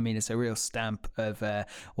wins, I mean, it's a real stamp of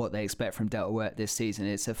what they expect from Delta Work this season.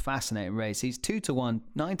 It's a fascinating race. He's 2-1,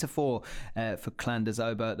 9-4 for Clan des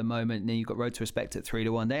Obeaux at the moment. And then you've got Road to Respect at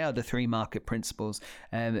 3-1. They are the three market principles.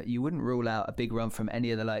 You wouldn't rule out a big run from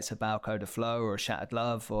any of the likes of Balco de Flo or Shattered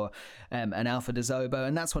Love or an Alpha des Obeaux.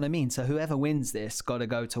 And that's what I mean. So whoever wins this got to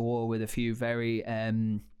go to war with a few very...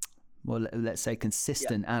 well, let's say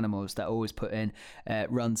consistent animals that always put in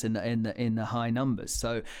runs in the high numbers.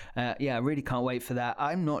 So I really can't wait for that.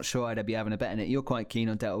 I'm not sure I'd be having a bet in it. You're quite keen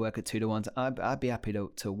on Delta Work at 2-1. I'd be happy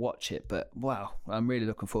to watch it, but wow, I'm really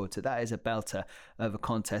looking forward to it. That is a belter of a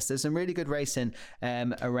contest. There's some really good racing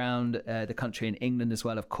around the country in England as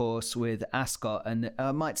well, of course, with Ascot, and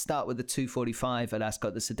I might start with the 245 at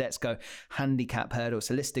Ascot, the Sodexo Handicap Hurdle. It's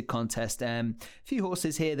a listed contest. A few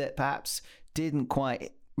horses here that perhaps didn't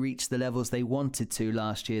quite reach the levels they wanted to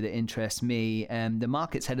last year that interest me. The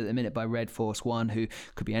market's head at the minute by Red Force One, who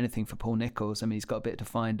could be anything for Paul Nicholls. I mean, he's got a bit to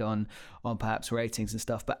find on perhaps ratings and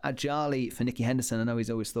stuff. But Ajali for Nicky Henderson, I know he's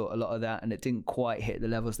always thought a lot of that, and it didn't quite hit the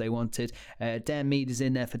levels they wanted. Dan Mead is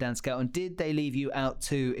in there for Dan Skelton. Did They Leave You Out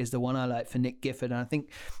Too is the one I like for Nick Gifford, and I think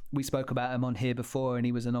we spoke about him on here before, and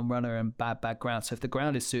he was a non-runner and bad ground. So if the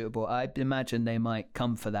ground is suitable, I imagine they might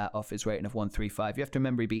come for that off his rating of 135. You have to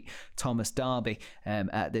remember he beat Thomas Darby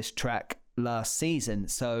at this track last season.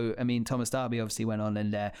 So, I mean, Thomas Darby obviously went on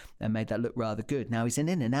and made that look rather good. Now, he's an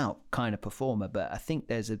in and out kind of performer, but I think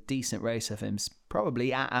there's a decent race of him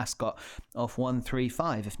probably at Ascot off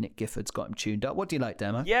 135 if Nick Gifford's got him tuned up. What do you like,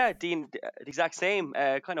 Demo? Yeah, Dean, the exact same.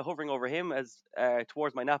 Kind of hovering over him as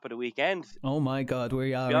towards my nap of the weekend. Oh my God,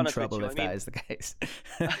 we are in trouble if that is the case.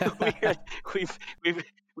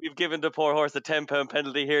 We've given the poor horse a £10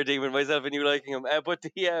 penalty here, Dean, with myself and you liking him. But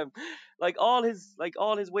the all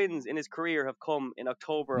his wins in his career have come in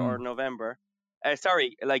October or November. This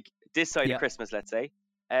side of Christmas, let's say.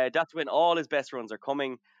 That's when all his best runs are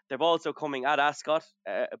coming. They're also coming at Ascot,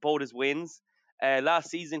 both his wins. Last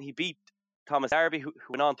season, he beat Thomas Darby, who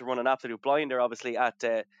went on to run an absolute blinder, obviously, at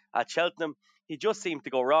Cheltenham. He just seemed to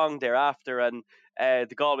go wrong thereafter, and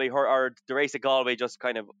the race at Galway just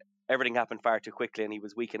kind of, everything happened far too quickly, and he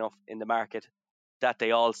was weak enough in the market that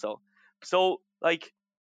day also. So,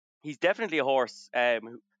 he's definitely a horse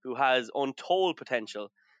who has untold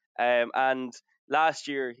potential. And last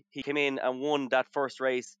year, he came in and won that first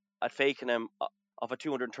race at Fakenham of a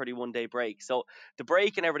 231-day break. So the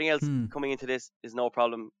break and everything else coming into this is no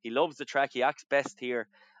problem. He loves the track. He acts best here.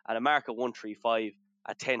 At a mark at 135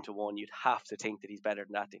 at 10-1, you'd have to think that he's better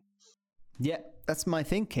than that thing. Yeah, that's my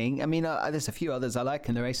thinking. I mean, there's a few others I like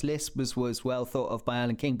in the race. List was well thought of by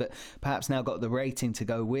Alan King, but perhaps now got the rating to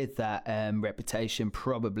go with that reputation,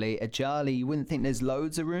 probably. Ajali, you wouldn't think there's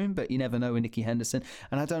loads of room, but you never know with Nicky Henderson.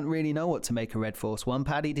 And I don't really know what to make of Red Force One.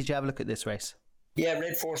 Paddy, did you have a look at this race? Yeah,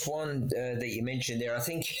 Red Force One that you mentioned there, I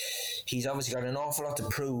think he's obviously got an awful lot to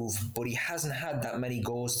prove, but he hasn't had that many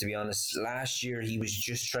goals, to be honest. Last year, he was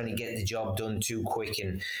just trying to get the job done too quick,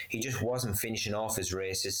 and he just wasn't finishing off his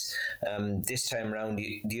races. This time around,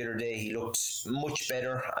 the other day, he looked much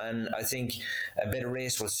better, and I think a better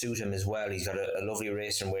race will suit him as well. He's got a lovely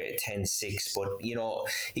racing weight at 10.6, but,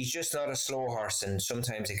 he's just not a slow horse, and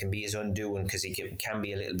sometimes it can be his undoing because he can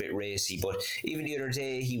be a little bit racy. But even the other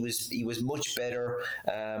day, he was much better.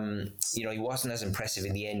 He wasn't as impressive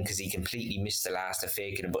in the end because he completely missed the last of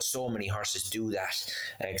faking it, but so many horses do that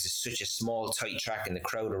because it's such a small tight track and the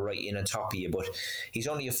crowd are right in on top of you. But he's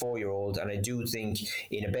only a 4-year-old, and I do think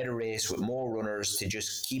in a better race with more runners to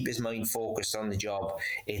just keep his mind focused on the job,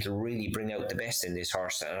 it'll really bring out the best in this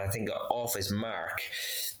horse. And I think off his mark,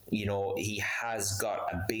 he's got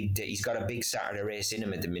a big Saturday race in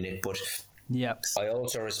him at the minute, but yep. I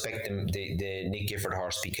also respect the Nick Gifford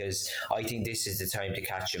horse because I think this is the time to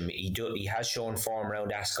catch him. He has shown form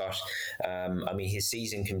around Ascot. His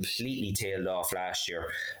season completely tailed off last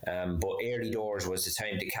year, but early doors was the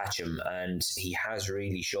time to catch him, and he has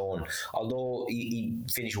really shown. Although he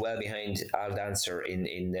finished well behind Al Dancer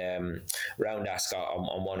in round Ascot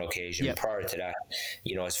on one occasion. Yep. Prior to that,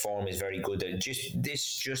 his form is very good.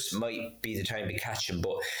 This might be the time to catch him.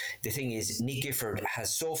 But the thing is, Nick Gifford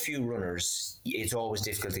has so few runners. It's always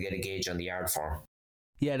difficult to get a gauge on the yard form.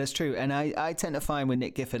 Yeah, that's true. And I tend to find with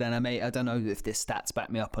Nick Gifford, and I don't know if this stats back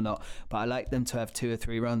me up or not, but I like them to have 2 or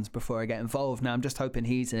 3 runs before I get involved. Now, I'm just hoping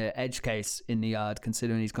he's an edge case in the yard,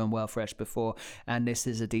 considering he's gone well fresh before, and this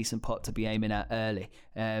is a decent pot to be aiming at early.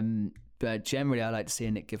 But generally, I like to see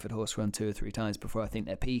a Nick Gifford horse run 2 or 3 times before I think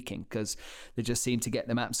they're peaking, because they just seem to get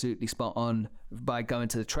them absolutely spot on by going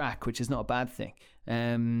to the track, which is not a bad thing.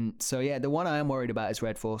 The one I am worried about is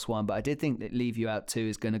Red Force One, but I did think that Leave You Out 2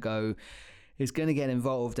 is going to get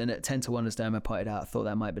involved, and at 10-1, as Dermot pointed out, I thought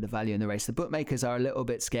that might be the value in the race. The bookmakers are a little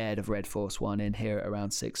bit scared of Red Force One in here at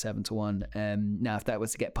around 6-7-1. Now, if that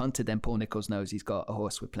was to get punted, then Paul Nicholls knows he's got a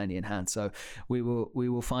horse with plenty in hand. So we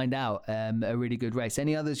will find out. A really good race.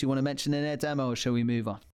 Any others you want to mention in there, Dermot, or shall we move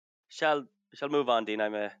on? Shall move on, Dean.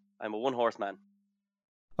 I'm a one horse man.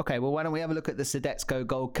 Okay, well, why don't we have a look at the Sodexo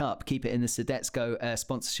Gold Cup? Keep it in the Sodexo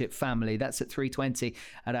sponsorship family. That's at 3:20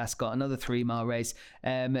 at Ascot, another 3-mile race.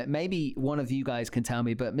 Maybe one of you guys can tell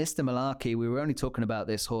me, but Mr. Malarkey, we were only talking about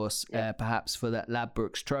this horse perhaps for that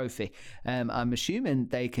Ladbrokes Trophy. I'm assuming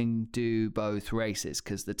they can do both races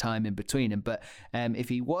because the time in between them. But if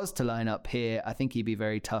he was to line up here, I think he'd be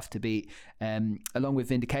very tough to beat, along with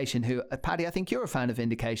Vindication, who, Paddy, I think you're a fan of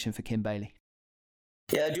Vindication for Kim Bailey.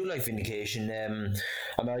 Yeah, I do like Vindication.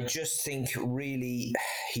 I just think really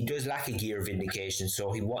he does lack a gear of Vindication,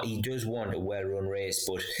 so he does want a well-run race,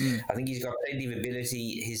 but I think he's got plenty of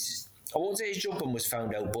ability. I won't say his jumping was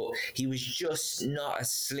found out, but he was just not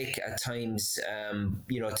as slick at times.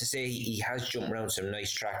 To say he has jumped around some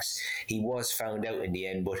nice tracks, he was found out in the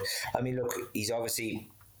end. But look,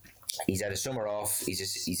 he's had a summer off. He's a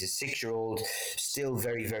 6-year-old, still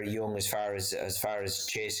very, very young as far as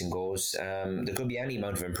chasing goes. There could be any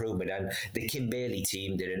amount of improvement, and the Kim Bailey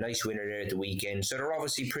team did a nice winner there at the weekend, so they're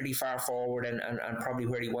obviously pretty far forward and probably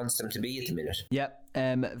where he wants them to be at the minute. Yep.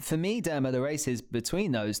 For me, Dermot, the race is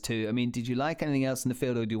between those two. Did you like anything else in the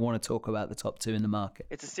field, or do you want to talk about the top 2 in the market?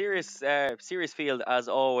 It's a serious field as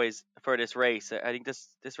always for this race. I think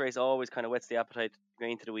this race always kind of whets the appetite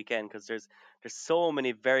going into the weekend because there's so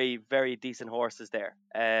many very, very decent horses there.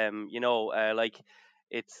 But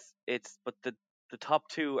the top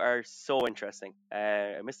 2 are so interesting.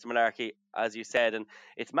 Mr. Malarkey, as you said, and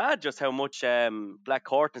it's mad just how much Black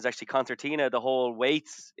Court is actually concertina the whole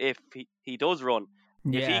weights if he does run.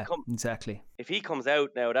 Yeah, exactly. If he comes out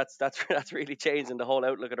now, that's really changing the whole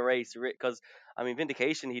outlook of the race. Because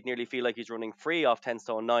Vindication, he'd nearly feel like he's running free off 10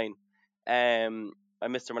 stone 9. And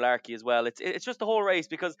Mr. Malarkey as well. It's just the whole race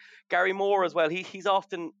because Gary Moore as well. He's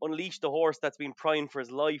often unleashed a horse that's been primed for his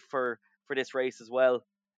life for this race as well.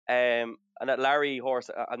 And that Larry horse,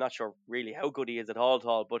 I'm not sure really how good he is at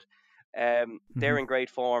all, but they're in great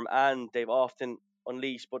form and they've often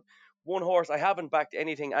unleashed. But one horse, I haven't backed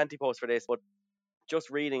anything anti-post for this, but just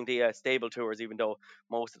reading the stable tours, even though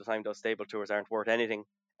most of the time those stable tours aren't worth anything.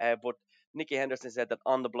 But Nicky Henderson said that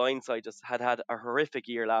On the Blind Side just had a horrific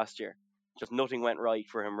year last year. Just nothing went right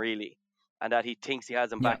for him really, and that he thinks he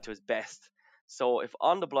has him back to his best. So if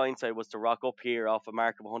On the Blind Side was to rock up here off a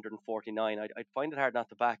mark of 149, I'd find it hard not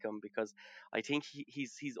to back him because I think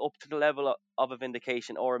he's up to the level of a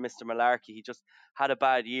Vindication or a Mr. Malarkey. He just had a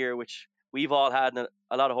bad year, which we've all had, and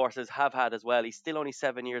a lot of horses have had as well. He's still only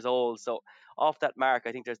 7 years old, so off that mark,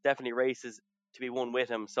 I think there's definitely races to be won with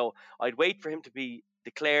him. So I'd wait for him to be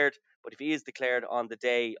declared But if he is declared on the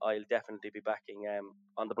day, I'll definitely be backing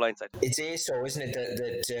on the blind side. It's ASO, isn't it?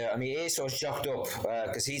 That I mean, ASO's jocked up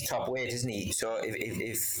because he's top weight, isn't he? So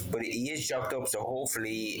but he is jocked up. So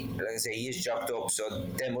hopefully, like I say, he is jocked up. So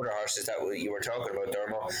them other horses that you were talking about,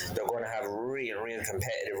 Dermo, they're going to have real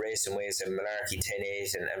competitive racing ways. And Malarkey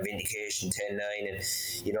 10-8 and Vindication 10-9,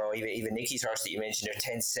 and you know even Nicky's horse that you mentioned,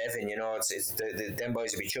 they're 10-7. You know, it's them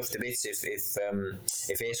boys will be chuffed to bits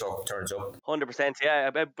if ASO turns up. 100%, yeah.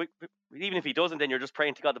 But even if he doesn't, then you're just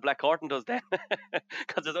praying to God the Black Curtain does then,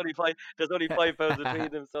 because there's only 5 pounds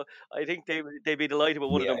between them. So I think they'd be delighted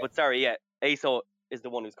with one of them. But sorry, yeah, ASO is the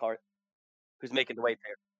one who's making the weight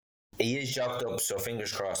there. He is jocked up, so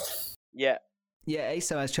fingers crossed. Yeah. Yeah,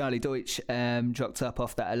 ASO has Charlie Deutsch jocked up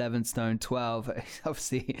off that 11 stone 12.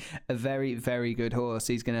 Obviously, a very, very good horse.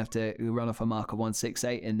 He's going to have to run off a mark of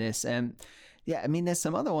 168 in this. Yeah, I mean, there's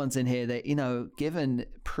some other ones in here that, you know, given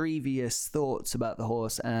previous thoughts about the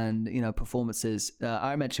horse and, you know, performances.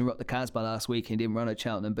 I mentioned Rock the Casbah last week. He didn't run at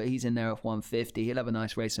Cheltenham, but he's in there off 150. He'll have a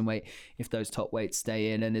nice racing weight if those top weights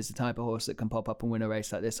stay in, and is the type of horse that can pop up and win a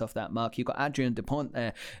race like this off that mark. You've got Adrian Dupont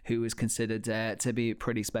there, who was considered to be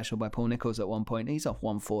pretty special by Paul Nicholls at one point. He's off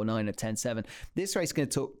 149 at 10-7. This race is going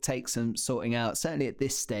to take some sorting out, certainly at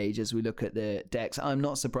this stage as we look at the decks. I'm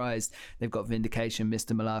not surprised they've got Vindication,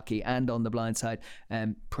 Mr. Malarkey, and on the blind side,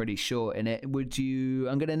 pretty short in it.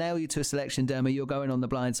 I'm going to nail you to a selection, Dermo. You're going on the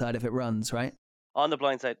blind side if it runs, right? On the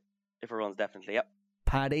blind side if it runs, definitely, yep.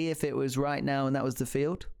 Paddy, if it was right now and that was the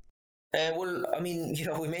field? Well, I mean, you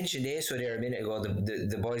know, we mentioned ASO there a minute ago.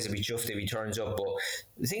 The boys will be chuffed if he turns up. But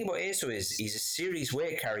the thing about ASO is he's a series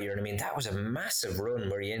weight carrier. And I mean, that was a massive run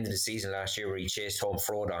where he ended the season last year where he chased home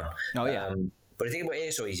Frodon. Oh, yeah. But the thing about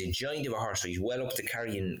ASO, he's a giant of a horse, so he's well up to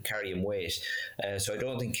carrying weight. So I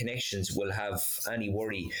don't think Connections will have any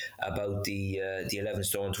worry about the 11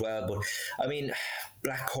 stone 12. But I mean,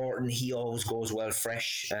 Black Curtain, he always goes well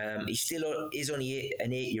fresh. He still is only an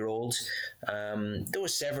 8-year-old. There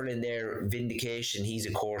was several in there. Vindication, he's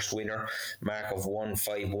a course winner, mark of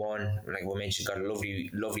 151. Like we mentioned, got a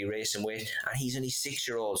lovely racing weight, and he's only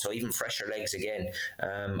 6-year-old, so even fresher legs again.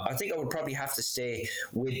 I think I would probably have to stay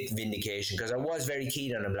with Vindication because I was very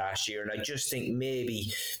keen on him last year, and I just think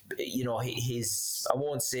maybe, you know, his, I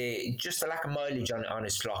won't say, just the lack of mileage on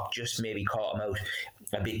his clock just maybe caught him out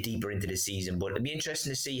a bit deeper into the season. But it'd be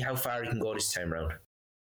interesting to see how far he can go this time round.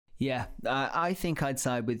 Yeah, I think I'd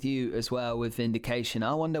side with you as well with Vindication.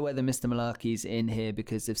 I wonder whether Mr. Malarkey's in here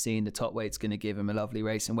because they've seen the top weight's going to give him a lovely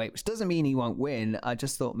racing weight, which doesn't mean he won't win. I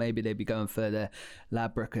just thought maybe they'd be going for the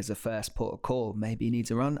Ladbroke as a first port of call. Maybe he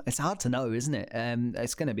needs a run. It's hard to know, isn't it?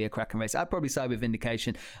 It's going to be a cracking race. I'd probably side with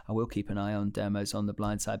Vindication. I will keep an eye on Dermo's on the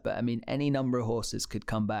blind side. But I mean, any number of horses could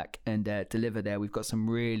come back and deliver there. We've got some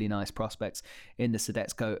really nice prospects in the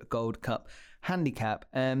Sodexo Gold Cup handicap.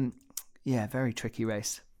 Yeah, very tricky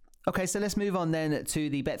race. Okay, so let's move on then to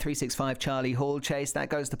the Bet365 Charlie Hall Chase. That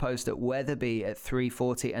goes to post at Wetherby at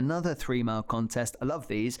 3:40. Another 3-mile contest. I love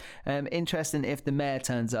these. Interesting if the mare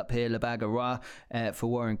turns up here, Le Bagarois,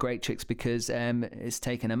 for Warren Greattricks, because it's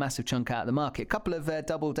taken a massive chunk out of the market. A couple of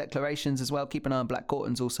double declarations as well. Keep an eye on Black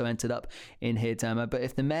Corton's also entered up in here, Dermo. But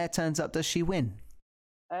if the mare turns up, does she win?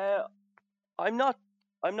 I'm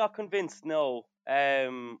not convinced, no. I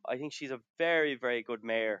think she's a very, very good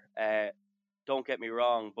mare. Don't get me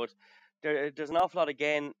wrong, but there's an awful lot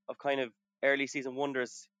again of kind of early season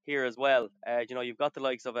wonders here as well. You know, you've got the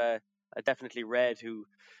likes of a Definitely Red, who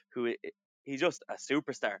he's just a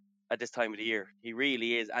superstar at this time of the year. He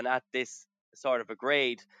really is, and at this sort of a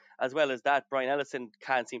grade, as well as that, Brian Ellison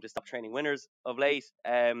can't seem to stop training winners of late.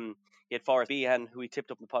 He had Forrest Behan, who he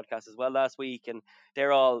tipped up in the podcast as well last week, and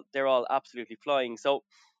they're all absolutely flying. So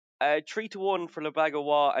 3-1 for Le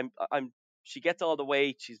Bagarois. She gets all the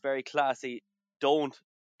weight. She's very classy. Don't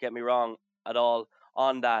get me wrong at all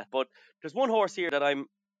on that. But there's one horse here that I'm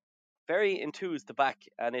very enthused to back,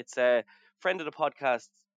 and it's a friend of the podcast,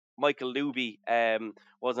 Michael Luby,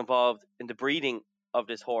 was involved in the breeding of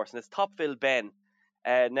this horse, and it's Topville Ben.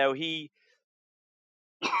 Now he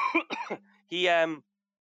ran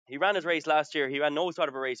his race last year. He ran no sort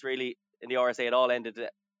of a race really in the RSA. It all ended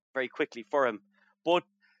very quickly for him. But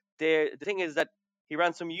the thing is that he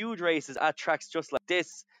ran some huge races at tracks just like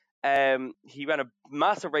this. He ran a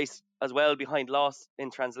massive race as well behind Lost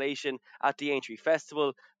in Translation at the Aintree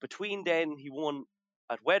Festival. Between then, he won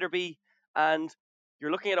at Wetherby. And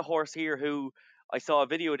you're looking at a horse here who I saw a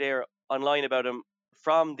video there online about him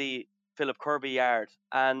from the Philip Kirby yard.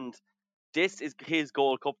 And this is his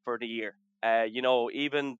Gold Cup for the year. You know,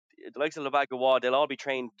 even the likes of Le Bagarois, they'll all be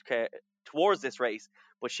trained towards this race.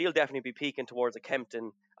 But she'll definitely be peaking towards a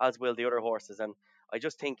Kempton, as will the other horses. And I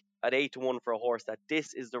just think at 8-1 for a horse that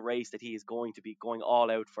this is the race that he is going to be going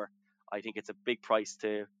all out for. I think it's a big price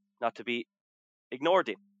not to be ignored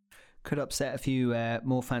in. Could upset a few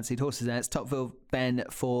more fancied horses there. It's Topville Ben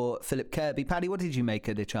for Philip Kirby. Paddy, what did you make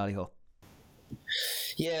of the Charlie Hall?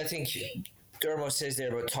 Yeah, I think Dermot says there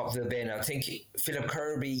about Topville Ben. I think Philip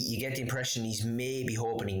Kirby, you get the impression he's maybe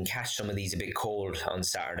hoping he can catch some of these a bit cold on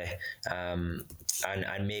Saturday, and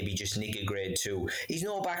maybe just nick a grade 2. He's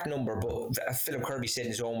no back number, but Philip Kirby said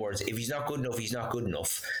in his own words, if he's not good enough, he's not good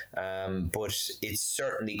enough. But it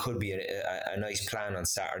certainly could be a nice plan on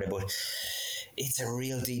Saturday. But it's a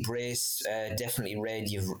real deep race. Definitely Red.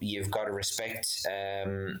 You've got to respect.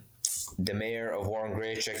 The mare of Warren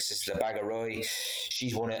Greatrex is La Bagaroy.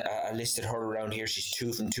 She's won a listed hurdle around here. She's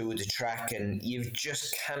 2 from 2 at the track, and you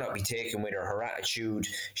just cannot be taken with her. Her attitude.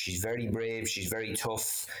 She's very brave. She's very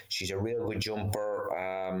tough. She's a real good jumper.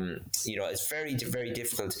 It's very, very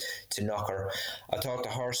difficult to knock her. I thought the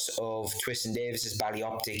horse of Twiston Davis's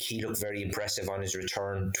Ballyoptic, he looked very impressive on his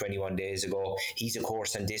return 21 days ago. He's a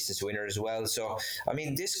course and distance winner as well. So, I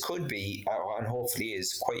mean, this could be, and hopefully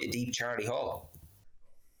is, quite a deep Charlie Hall.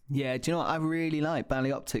 Yeah, do you know what? I really like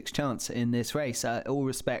Ballyoptic's chance in this race. All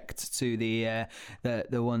respect to the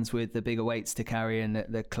ones with the bigger weights to carry and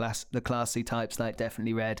the classy types like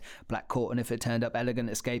Definitely Red, Black Court, and if it turned up, Elegant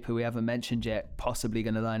Escape, who we haven't mentioned yet, possibly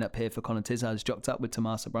going to line up here for Colin Tizard's jocked up with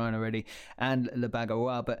Tomas O'Brien already, and Le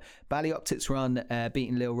Bagarois. But Ballyoptic's run,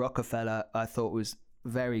 beating Lil Rockefeller, I thought was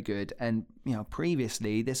very good. And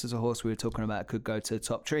previously this is a horse we were talking about could go to the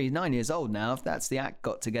top tree. 9 years old now. If that's the act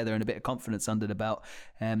got together and a bit of confidence under the belt,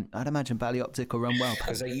 I'd imagine Ballyoptic will run well.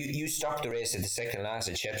 Because you stopped the race at the second last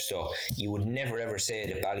at Chepstow, you would never ever say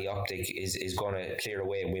that Ballyoptic is going to clear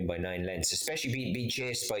away and win by 9 lengths, especially being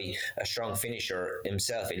chased by a strong finisher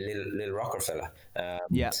himself, a little Rockefeller. I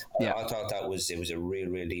thought it was a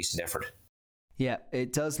real decent effort. Yeah,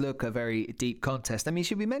 it does look a very deep contest. I mean,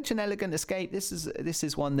 should we mention Elegant Escape? This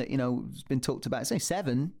is one that has been talked about. It's only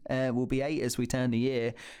 7, will be 8 as we turn the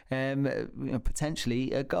year.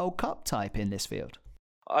 Potentially a Gold Cup type in this field.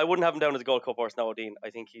 I wouldn't have him down as a Gold Cup horse now, Dean. I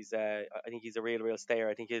think he's a real stayer.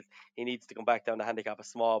 I think he needs to come back down to handicap a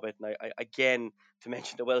small bit. And I again, to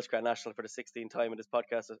mention the Welsh Grand National for the 16th time in this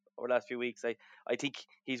podcast over the last few weeks, I think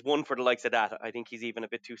he's one for the likes of that. I think he's even a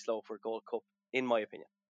bit too slow for a Gold Cup, in my opinion.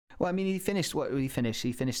 Well, I mean, he finished. What did he finish?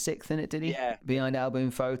 He finished 6th in it, did he? Yeah. Behind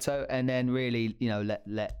Album Photo, and then really,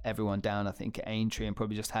 let everyone down. I think at Aintree, and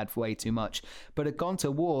probably just had way too much. But had gone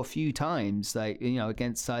to war a few times,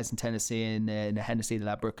 against Size and Tennessee and Hennessy, the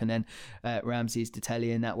Ladbroke, and then Ramsey's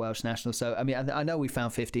Detelli in that Welsh National. So, I mean, I know we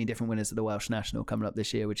found 15 different winners of the Welsh National coming up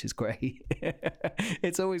this year, which is great.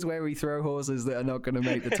 It's always where we throw horses that are not going to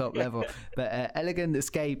make the top level. But Elegant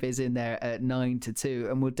Escape is in there at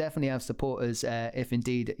 9-2, and we'll definitely have supporters if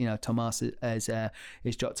indeed Tomas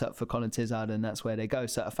is jocked up for Colin Tizard, and that's where they go.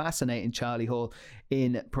 So a fascinating Charlie Hall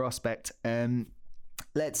in prospect.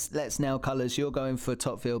 Let's nail colours. You're going for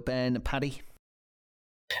Topville Ben. Paddy?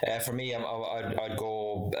 For me, I'd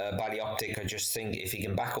go Ballyoptic. I just think if he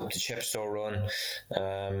can back up the Chepstow run,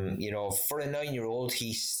 for a 9-year-old,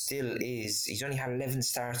 he still is. He's only had 11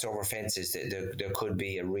 starts over fences. There could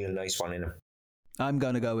be a real nice one in him. I'm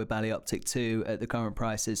going to go with Ballyoptic too at the current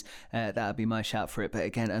prices. That would be my shout for it. But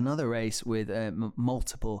again, another race with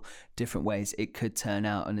multiple different ways it could turn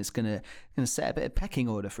out, and it's going to set a bit of pecking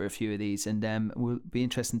order for a few of these, and will be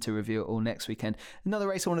interesting to review it all next weekend. Another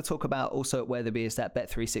race I want to talk about also at Wetherby is that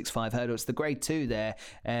Bet365 hurdle. It's the Grade 2 there.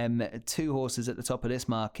 2 horses at the top of this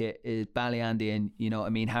market is Ballyandy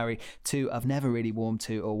and Harry. 2 I've never really warmed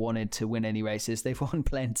to or wanted to win any races. They've won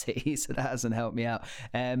plenty, so that hasn't helped me out.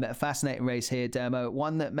 Fascinating race here, Dermo.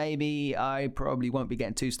 One that maybe I probably won't be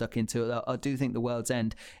getting too stuck into. I do think the World's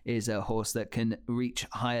End is a horse that can reach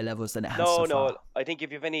higher levels than it has so far. I think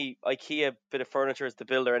if you have any IKEA bit of furniture to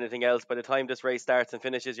build or anything else, by the time this race starts and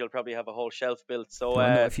finishes, you'll probably have a whole shelf built. So I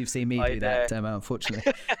don't know if you've seen me do that, Dermo,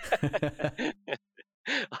 unfortunately.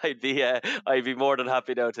 I'd be more than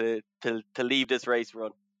happy now to leave this race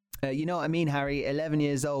run. You know what I mean, Harry? 11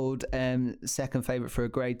 years old, second favourite for a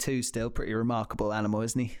Grade 2 still. Pretty remarkable animal,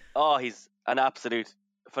 isn't he? Oh, he's an absolute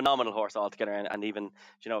phenomenal horse altogether. And even,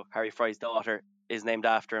 Harry Fry's daughter is named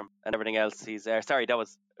after him and everything else. He's sorry, that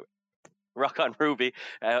was Rock on Ruby.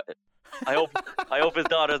 I hope his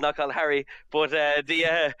daughter's not called Harry, but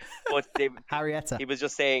Harrietta. He was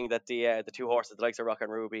just saying that the 2 horses, the likes of Rock on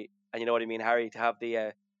Ruby, and you know what I mean, Harry, to have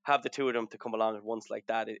the 2 of them to come along at once like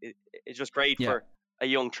that, it's just great for a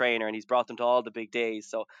young trainer, and he's brought them to all the big days.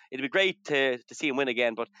 So it'd be great to see him win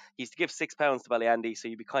again. But he's to give £6 to Ballyandy, so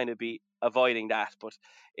you'd be kind of be avoiding that. But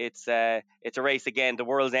it's a race again. The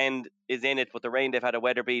World's End is in it, but the rain they've had at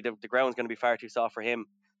Wetherby, the ground's going to be far too soft for him.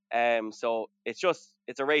 So it's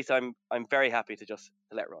a race I'm very happy to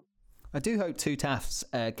let run. I do hope Two Tafts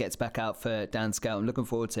gets back out for Dan Scout. I'm looking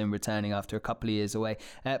forward to him returning after a couple of years away.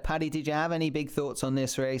 Paddy, did you have any big thoughts on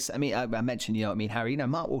this race? I mean, I mentioned, Harry,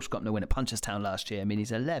 Mark Walsh got him to win at Punchestown last year. I mean,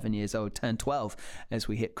 he's 11 years old, turned 12 as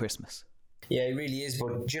we hit Christmas. Yeah, he really is,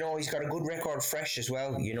 but he's got a good record fresh as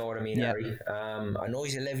well, you know what I mean, yeah. Harry? I know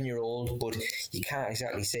he's 11-year-old, but you can't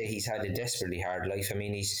exactly say he's had a desperately hard life. I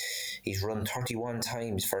mean, he's run 31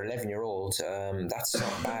 times for 11-year-olds. That's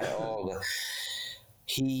not bad at all. But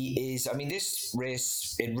he is, this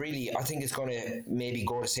race, I think it's going to maybe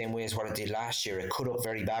go the same way as what it did last year. It cut up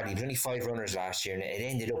very badly. There were only 5 runners last year, and it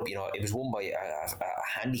ended up, it was won by a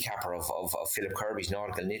handicapper of Philip Kirby's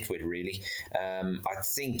Nautical Nitwit, really. I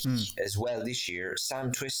think as well this year,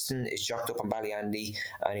 Sam Twiston is jocked up on Ballyandy,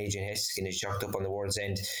 and Adrian Heskin is jocked up on the World's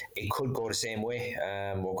End. It could go the same way.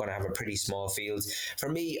 We're going to have a pretty small field. For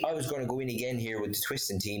me, I was going to go in again here with the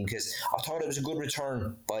Twiston team, because I thought it was a good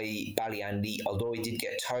return by Ballyandy, although he did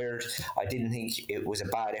get tired. I didn't think it was a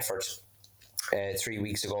bad effort 3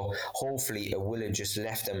 weeks ago. Hopefully it will have just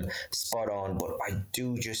left them spot on, but I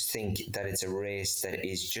do just think that it's a race that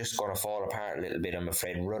is just going to fall apart a little bit, I'm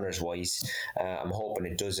afraid, runners wise. I'm hoping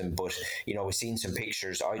it doesn't, but we've seen some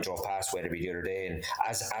pictures. I drove past Wetherby the other day, and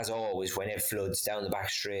as always, when it floods down the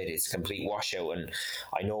back straight, it's a complete washout, and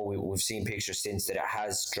I know we've seen pictures since that it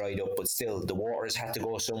has dried up, but still the water has had to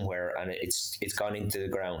go somewhere, and it's gone into the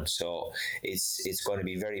ground, so it's going to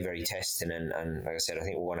be very, very testing, and like I said, I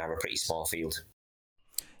think we're going to have a pretty small field.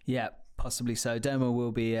 Yeah, possibly so. Dermo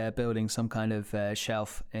will be building some kind of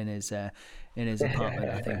shelf in his apartment,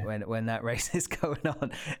 I think, when that race is going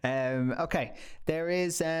on. Okay, there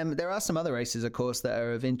are some other races, of course, that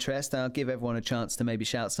are of interest. I'll give everyone a chance to maybe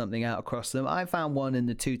shout something out across them. I found one in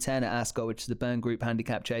the 210 at Ascot, which is the Burn Group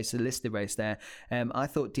Handicap Chase, a listed race there. I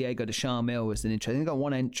thought Diego de Charmille was an interesting. He got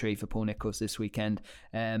one entry for Paul Nicholls this weekend,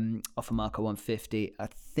 off a marker 150. I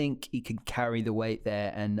think he can carry the weight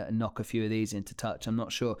there and knock a few of these into touch. I'm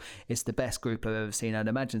not sure it's the best group I've ever seen. I'd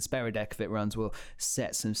imagine Speredek, if it runs, will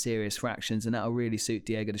set some serious fractions, and that'll really suit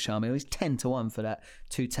Diego de Charmille. He's 10-1 for that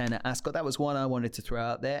 210 at Ascot. That was one I wanted to throw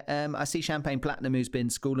out there. I see Champagne Platinum, who's been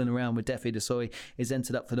schooling around with Defi de Soy, is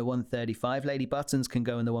entered up for the 135. Lady Buttons can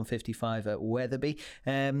go in the 155 at Wetherby.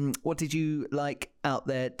 What did you like out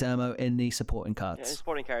there, Dermo, in the supporting cards? Yeah,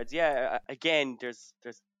 supporting cards, yeah. Again, there's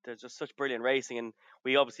just such brilliant racing, and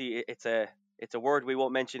we obviously it's a word we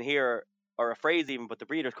won't mention here, or a phrase even, but the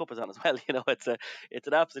Breeders' Cup is on as well. It's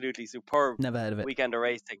an absolutely superb Never heard of it. weekend of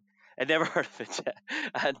racing. I never heard of it. Yeah.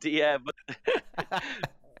 And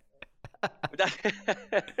but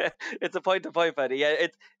it's a point to point, Paddy. Yeah,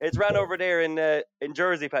 it's ran over there in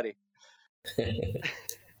Jersey, Paddy.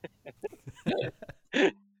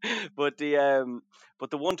 But the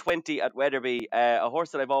 120 at Wetherby, a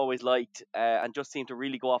horse that I've always liked and just seemed to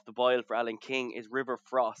really go off the boil for Alan King, is River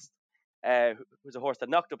Frost, who's a horse that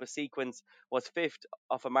knocked up a sequence, was 5th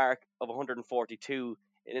off a mark of 142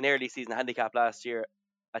 in an early season handicap last year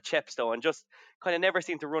at Chepstow, and just kind of never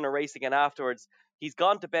seemed to run a race again afterwards. He's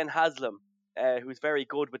gone to Ben Haslam, who's very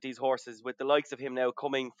good with these horses. With the likes of him now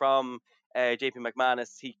coming from JP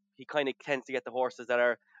McManus, he kind of tends to get the horses that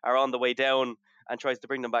are on the way down and tries to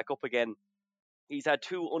bring them back up again. He's had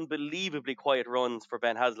 2 unbelievably quiet runs for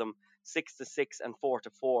Ben Haslam, 6-6 and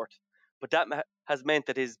 4-4. But that has meant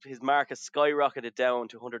that his mark has skyrocketed down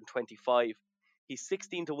to 125. He's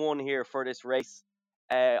 16-1 here for this race.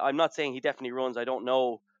 I'm not saying he definitely runs, I don't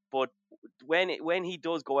know, but when he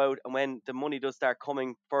does go out and when the money does start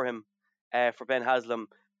coming for him, for Ben Haslam,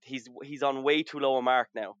 he's on way too low a mark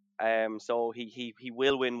now. So he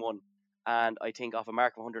will win one, and I think off a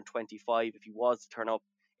mark of 125, if he was to turn up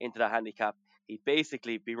into that handicap, he'd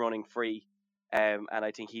basically be running free, and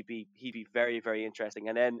I think he'd be very, very interesting.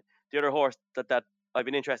 And then the other horse that I've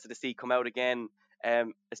been interested to see come out again,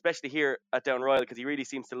 especially here at Down Royal, because he really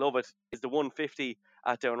seems to love it, is the 150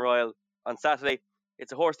 at Down Royal on Saturday.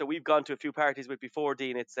 It's a horse that we've gone to a few parties with before,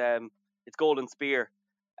 Dean. It's Golden Spear,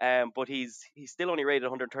 but he's still only rated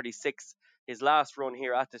 136. His last run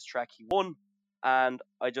here at this track, he won, and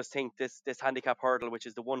I just think this handicap hurdle, which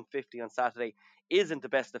is the 150 on Saturday, isn't the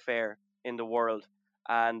best affair in the world.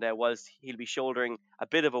 And whilst he'll be shouldering a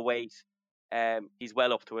bit of a weight, he's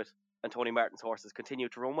well up to it, and Tony Martin's horses continue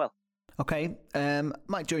to run well. Okay,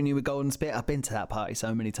 might join you with Golden Spit. I've been to that party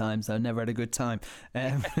so many times, though, never had a good time.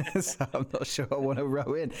 So I'm not sure I want to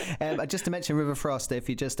row in. Just to mention River Frost, if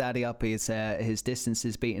you're just adding up his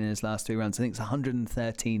distances beaten in his last 3 runs, I think it's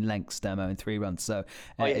 113 lengths, Dermo, in 3 runs. So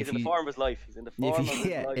he's in the form of his life. He's in the form of his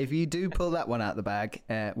life. If you do pull that one out of the bag,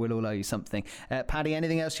 we'll all owe you something. Paddy,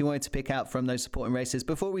 anything else you wanted to pick out from those supporting races?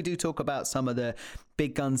 Before we do talk about some of the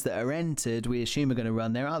big guns that are entered, we assume are going to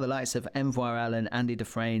run. There are the likes of Envoy Allen, Andy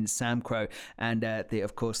Dufresne, Sam Crow, and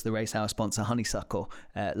of course the race hour sponsor Honeysuckle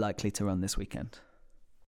likely to run this weekend.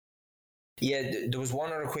 Yeah, there was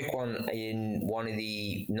one other quick one in one of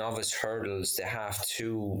the novice hurdles, the half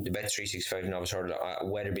two, the Bet365 novice hurdle at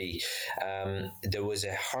Wetherby. There was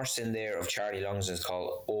a horse in there of Charlie Longson's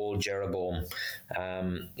called Old Jeroboam.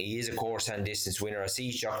 He is a course and distance winner. I see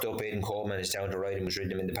he's jocked up. Aidan Coleman is down to ride him, was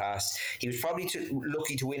ridden him in the past. He was probably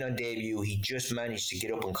lucky to win on debut. He just managed to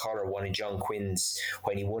get up and collar one of John Quinn's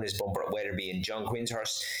when he won his bumper at Wetherby. And John Quinn's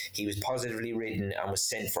horse, he was positively ridden and was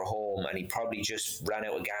sent for home, and he probably just ran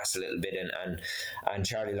out of gas a little bit, and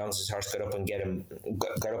Charlie Longson's horse got up on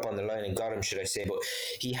the line and got him, should I say. But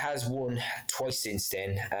he has won twice since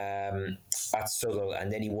then at Southwell, and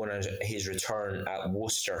then he won on his return at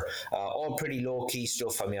Worcester. All pretty low key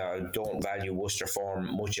stuff. I mean, I don't value Worcester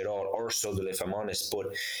form much at all, or Southwell if I'm honest,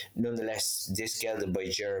 but nonetheless, this gelded by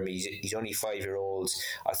Jeremy, he's only 5-year-old.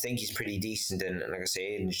 I think he's pretty decent, and like I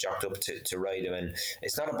say, Aidan's jocked up to ride him, and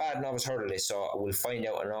it's not a bad novice hurdle, so we'll find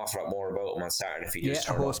out an awful lot more about him on Saturday if he does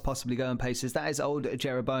turn a horse up. Possibly going paces. That is Old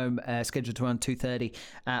Jeroboam, scheduled to run 2:30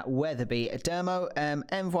 at Wetherby. Dermo,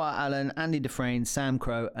 Envoy Allen, Andy Dufresne, Sam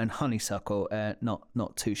Crow, and Honeysuckle.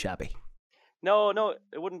 Not too shabby. No,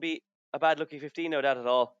 it wouldn't be a bad looking 15, no doubt at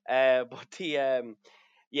all. But you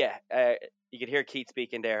could hear Keith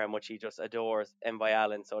speaking there how much he just adores Envoy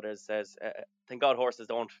Allen. So there's thank God horses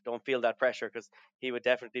don't feel that pressure, because he would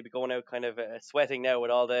definitely be going out kind of sweating now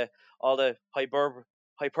with all the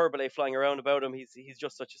hyperbole flying around about him. He's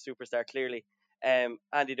just such a superstar, clearly.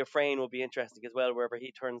 Andy Dufresne will be interesting as well wherever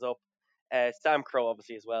he turns up. Sam Crow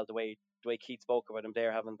obviously as well, the way Keith spoke about him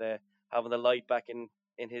there, having the light back in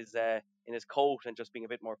his coat and just being a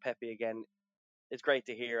bit more peppy again, is great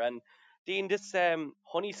to hear. And Dean, this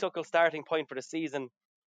Honeysuckle starting point for the season,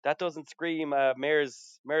 that doesn't scream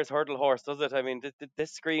Mare's hurdle horse, does it? I mean,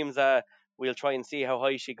 this screams we'll try and see how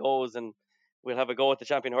high she goes, and we'll have a go at the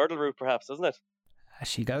champion hurdle route, perhaps, doesn't it?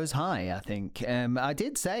 She goes high, I think. I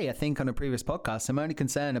did say, I think on a previous podcast, I'm only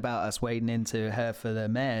concerned about us wading into her for the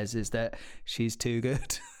mares is that she's too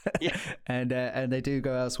good. Yeah. and they do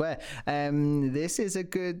go elsewhere. This is a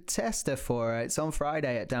good tester for her. It's on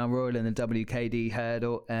Friday at Down Royal in the WKD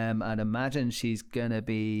hurdle. I'd imagine she's going to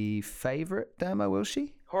be favourite, Dermo, will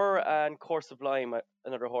she? Her and Course of Lime,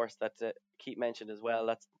 another horse that Keith mentioned as well.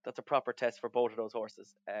 That's a proper test for both of those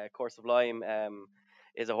horses. Course of Lime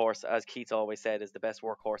is a horse, as Keith always said, is the best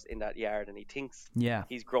workhorse in that yard, and he thinks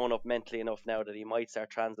he's grown up mentally enough now that he might start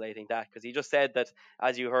translating that, because he just said that,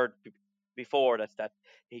 as you heard before, that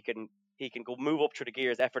he can go move up through the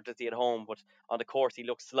gears effortlessly at home, but on the course he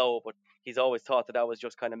looks slow. But he's always thought that was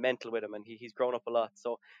just kind of mental with him, and he's grown up a lot.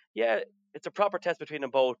 So yeah, it's a proper test between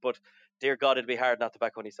them both, but dear God, it'd be hard not to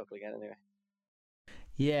back Honeysuckle again anyway.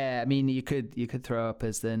 Yeah, I mean, you could throw up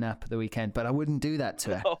as the nap of the weekend, but I wouldn't do that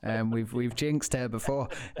to her. We've jinxed her before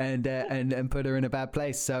and put her in a bad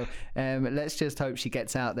place. So let's just hope she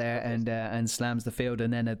gets out there and slams the field,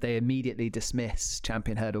 and then they immediately dismiss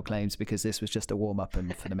champion hurdle claims, because this was just a warm up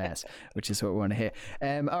for the mares, which is what we want to hear.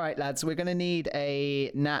 All right, lads, we're going to need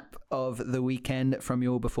a nap of the weekend from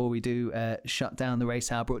you all before we do shut down the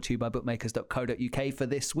race hour, brought to you by bookmakers.co.uk for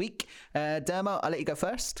this week. Dermo, I'll let you go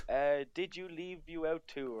first. Did you leave you out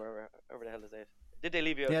too, or whatever the hell is it? Did they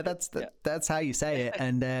leave you out? Yeah, that's how you say it.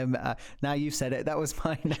 And now you've said it. That was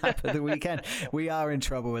my nap of the weekend. We are in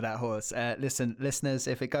trouble with that horse. Listen, listeners,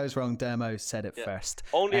 if it goes wrong, Dermo said it first.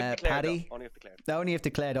 Only if declared. Paddy, only if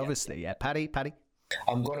declared, obviously. Yeah, Paddy.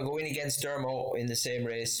 I'm going to go in against Dermo in the same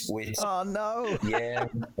race with... Oh, no. Yeah,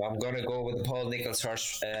 I'm going to go with the Paul Nicholls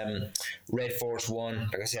horse, Red Force 1.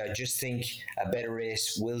 Like I say, I just think a better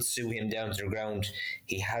race will suit him down to the ground.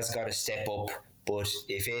 He has got to step up, but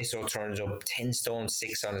if ASO turns up 10 stone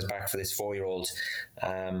 6 on his back for this 4-year-old,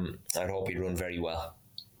 I'd hope he'd run very well.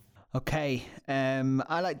 Okay,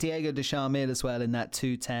 I like Diego de Charmil as well in that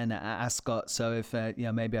 210 at Ascot. So if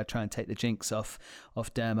maybe I'll try and take the jinx off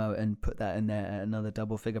Dermo and put that in there at another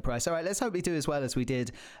double figure price. All right, let's hope we do as well as we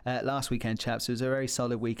did last weekend, chaps. It was a very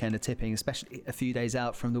solid weekend of tipping, especially a few days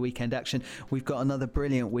out from the weekend action. We've got another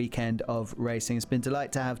brilliant weekend of racing. It's been a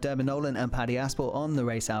delight to have Dermot Nolan and Paddy Aspel on the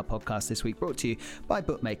Race Hour podcast this week, brought to you by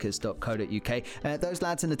bookmakers.co.uk. Those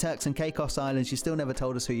lads in the Turks and Caicos Islands, you still never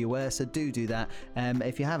told us who you were, so do that.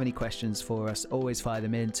 If you have any questions for us, always fire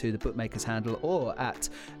them in to the Bookmakers handle or at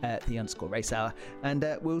 _Race Hour, and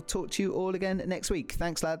we'll talk to you all again next week.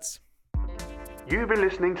 Thanks, lads. You've been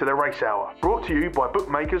listening to The Race Hour, brought to you by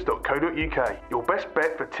bookmakers.co.uk, your best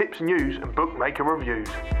bet for tips, news and bookmaker reviews.